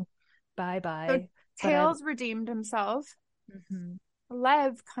due. Bye-bye. So Tails redeemed himself. Mm-hmm.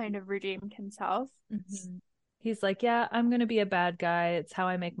 Lev kind of redeemed himself. Mm-hmm. He's like, yeah, I'm going to be a bad guy. It's how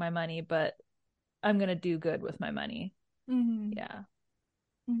I make my money, but I'm going to do good with my money. Mm-hmm. Yeah.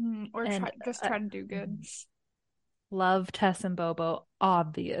 Mm-hmm. Or try to do good. Love Tess and Bobo,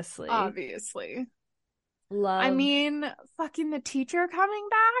 obviously. Love. I mean, fucking the teacher coming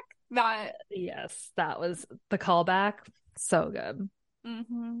back. Yes, that was the callback. So good.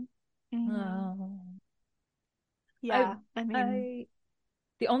 Mm-hmm. Mm-hmm. Oh. Yeah, I mean,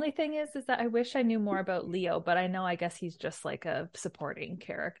 the only thing is that I wish I knew more about Leo, but I guess he's just like a supporting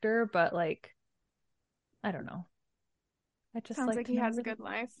character, but like, I don't know. I just sounds like he has a good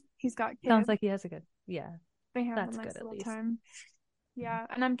life. He's got kids. Sounds like he has a good, yeah. They have That's a nice good, at little least. time. Yeah,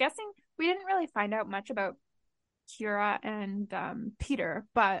 and I'm guessing we didn't really find out much about Kira and Peter,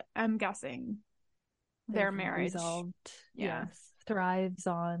 but I'm guessing their marriage resolved. Yeah. Yes,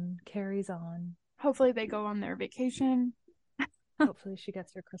 carries on. Hopefully they go on their vacation. Hopefully she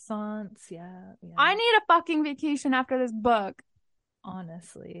gets her croissants. Yeah. I need a fucking vacation after this book.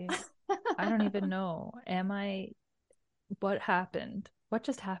 Honestly. I don't even know. What happened? What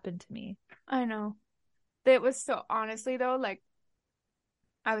just happened to me? I know. It was so, honestly though, like,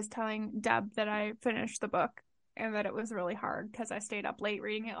 I was telling Deb that I finished the book and that it was really hard because I stayed up late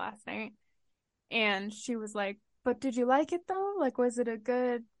reading it last night. And she was like, but did you like it though? Like, was it a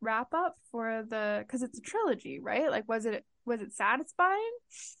good wrap up for because it's a trilogy, right? Like, was it satisfying?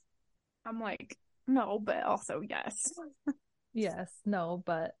 I'm like, no, but also yes. Yes, no,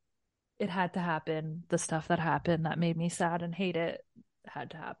 but it had to happen. The stuff that happened that made me sad and hate it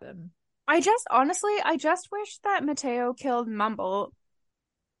had to happen. I just wish that Mateo killed Mumble.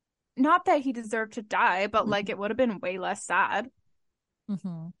 Not that he deserved to die, but like it would have been way less sad.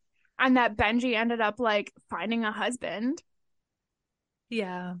 Mm-hmm. And that Benji ended up like finding a husband.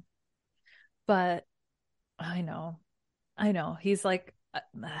 Yeah. But I know. He's like,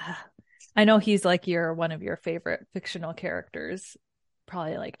 I know he's like one of your favorite fictional characters,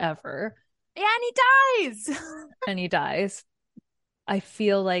 probably like ever. Yeah, and he dies. I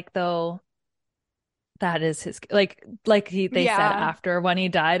feel like though that is his they said after when he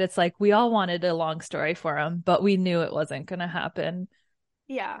died, it's like we all wanted a long story for him, but we knew it wasn't gonna happen.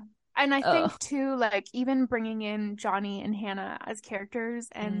 Yeah. And I think too, like even bringing in Johnny and Hannah as characters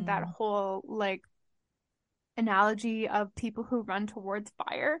and that whole like analogy of people who run towards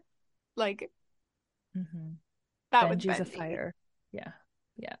fire, like that was Benji's a fire. Yeah.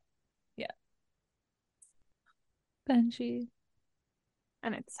 Benji.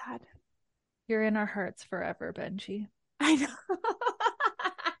 And it's sad. You're in our hearts forever, Benji. I know.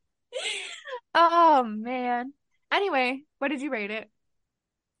 Oh man. Anyway, what did you rate it?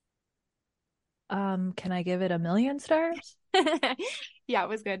 Can I give it 1,000,000 stars? Yeah, it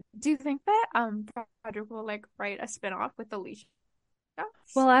was good. Do you think that Frederick will like write a spin-off with Alicia?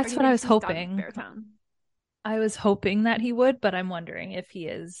 Well, that's what I was hoping. I was hoping that he would, but I'm wondering if he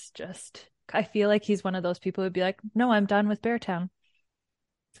is just. I feel like he's one of those people who'd be like, "No, I'm done with Beartown."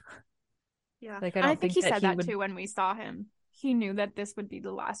 Yeah, like I think he said that too when we saw him. He knew that this would be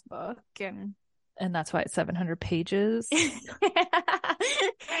the last book, and that's why it's 700 pages. You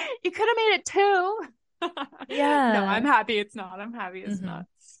could have made it 2. Yeah. No, I'm happy it's not. Not.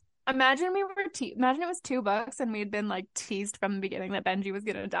 Imagine imagine it was 2 books and we'd been like teased from the beginning that Benji was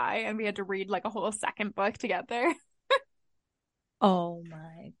gonna die, and we had to read like a whole second book to get there. Oh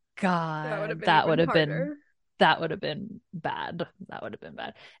my God, that would have been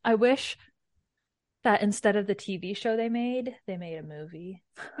bad. I wish that instead of the TV show they made a movie.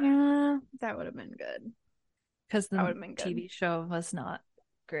 Yeah, that would have been good. Because the good. TV show was not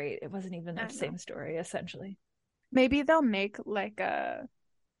great. It wasn't even the same story, essentially. Maybe they'll make like a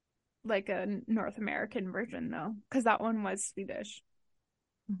North American version though, because that one was Swedish.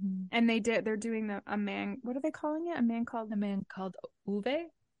 Mm-hmm. And they're doing a man. What are they calling it? A man called Uwe?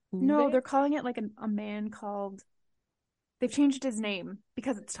 No, they're calling it like a man called. They've changed his name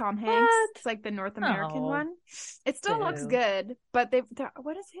because it's Tom Hanks. What? It's like the North American one. It still looks good, but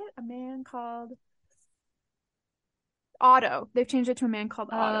what is it? A man called Otto. They've changed it to a man called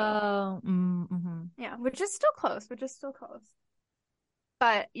Otto. Mm-hmm. Yeah, which is still close.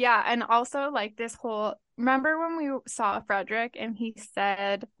 But yeah, and also like this whole. Remember when we saw Frederick and he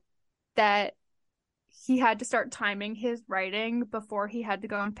said that he had to start timing his writing before he had to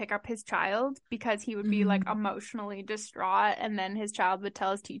go and pick up his child because he would be like emotionally distraught, and then his child would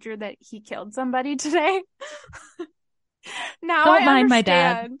tell his teacher that he killed somebody today. Now Don't I mind understand. my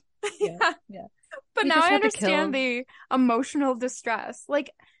dad. Yeah. But now I understand the emotional distress.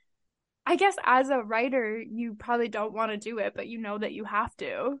 Like, I guess as a writer, you probably don't want to do it, but you know that you have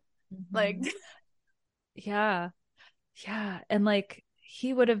to. Mm-hmm. Like, yeah. And like,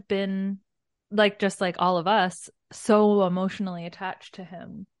 he would have been like, just like all of us, so emotionally attached to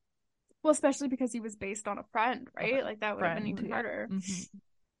him. Well, especially because he was based on a friend, right? Like, that would have been even harder. Mm-hmm.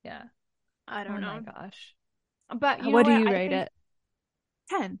 Yeah. I don't know. Oh my gosh. But what do you rate it?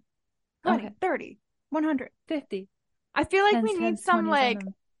 10, 20, 30, 100, 50. I feel like we need some like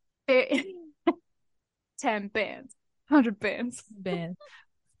 10 bands, 100 bands.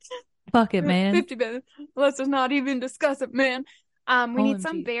 Fuck it, man. 50 bands. Let's just not even discuss it, man. We need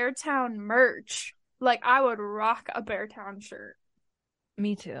some Beartown merch. Like, I would rock a Beartown shirt.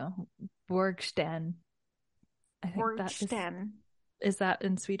 Me too. Borgsten. I think Borgsten. Is that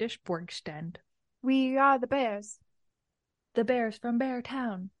in Swedish? Borgsten. We are the bears. The bears from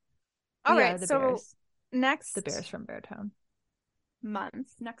Beartown. All right, so bears. Next. The bears from Beartown.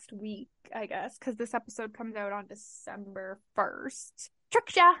 Next week, I guess, because this episode comes out on December 1st.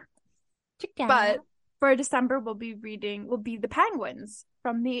 Tricked ya! But for December, we'll be the penguins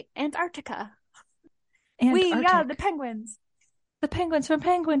from the Antarctica. We are the penguins. The penguins from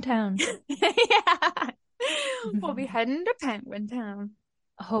Penguin Town. Yeah. We'll be heading to Penguin Town.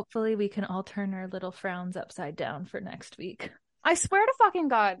 Hopefully we can all turn our little frowns upside down for next week. I swear to fucking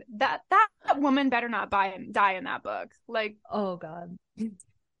God, that woman better not die in that book. Like, oh God.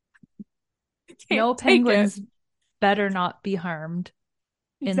 No penguins better not be harmed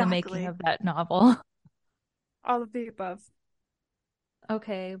in the making of that novel. All of the above.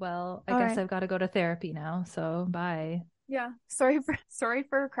 Okay, well, I guess I've got to go to therapy now, so bye. Yeah, sorry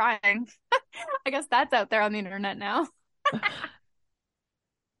for crying. I guess that's out there on the internet now.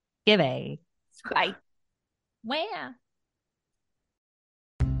 Bye. Where?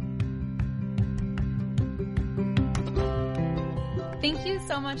 Thank you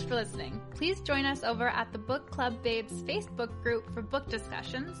so much for listening. Please join us over at the Book Club Babes Facebook group for book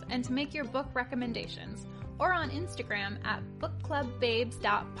discussions and to make your book recommendations, or on Instagram at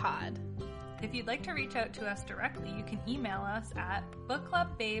bookclubbabes.pod. If you'd like to reach out to us directly, you can email us at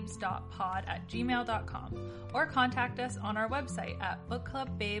bookclubbabes.pod@gmail.com or contact us on our website at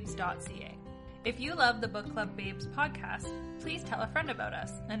bookclubbabes.ca. If you love the Book Club Babes podcast, please tell a friend about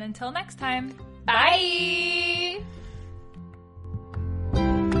us. And until next time, bye!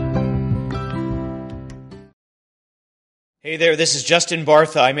 Hey there, this is Justin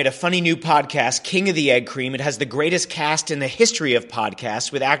Bartha. I made a funny new podcast, King of the Egg Cream. It has the greatest cast in the history of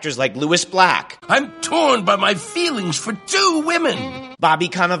podcasts with actors like Louis Black. I'm torn by my feelings for two women. Bobby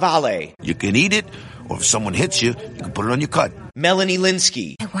Cannavale. You can eat it, or if someone hits you, you can put it on your cut. Melanie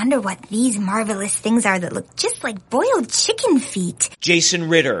Linsky. I wonder what these marvelous things are that look just like boiled chicken feet. Jason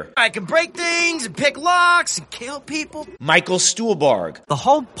Ritter. I can break things and pick locks and kill people. Michael Stuhlbarg. The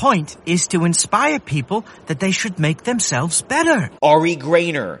whole point is to inspire people that they should make themselves better. Ari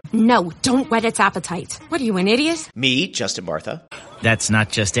Grainer. No, don't whet its appetite. What are you, an idiot? Me, Justin Bartha. That's not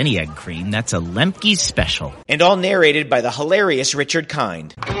just any egg cream, that's a Lemke's special. And all narrated by the hilarious Richard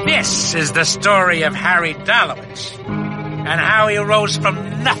Kind. This is the story of Harry Dalowitz and how he rose from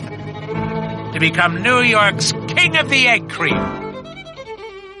nothing to become New York's King of the Egg Cream.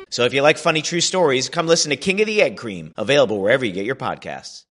 So if you like funny true stories, come listen to King of the Egg Cream, available wherever you get your podcasts.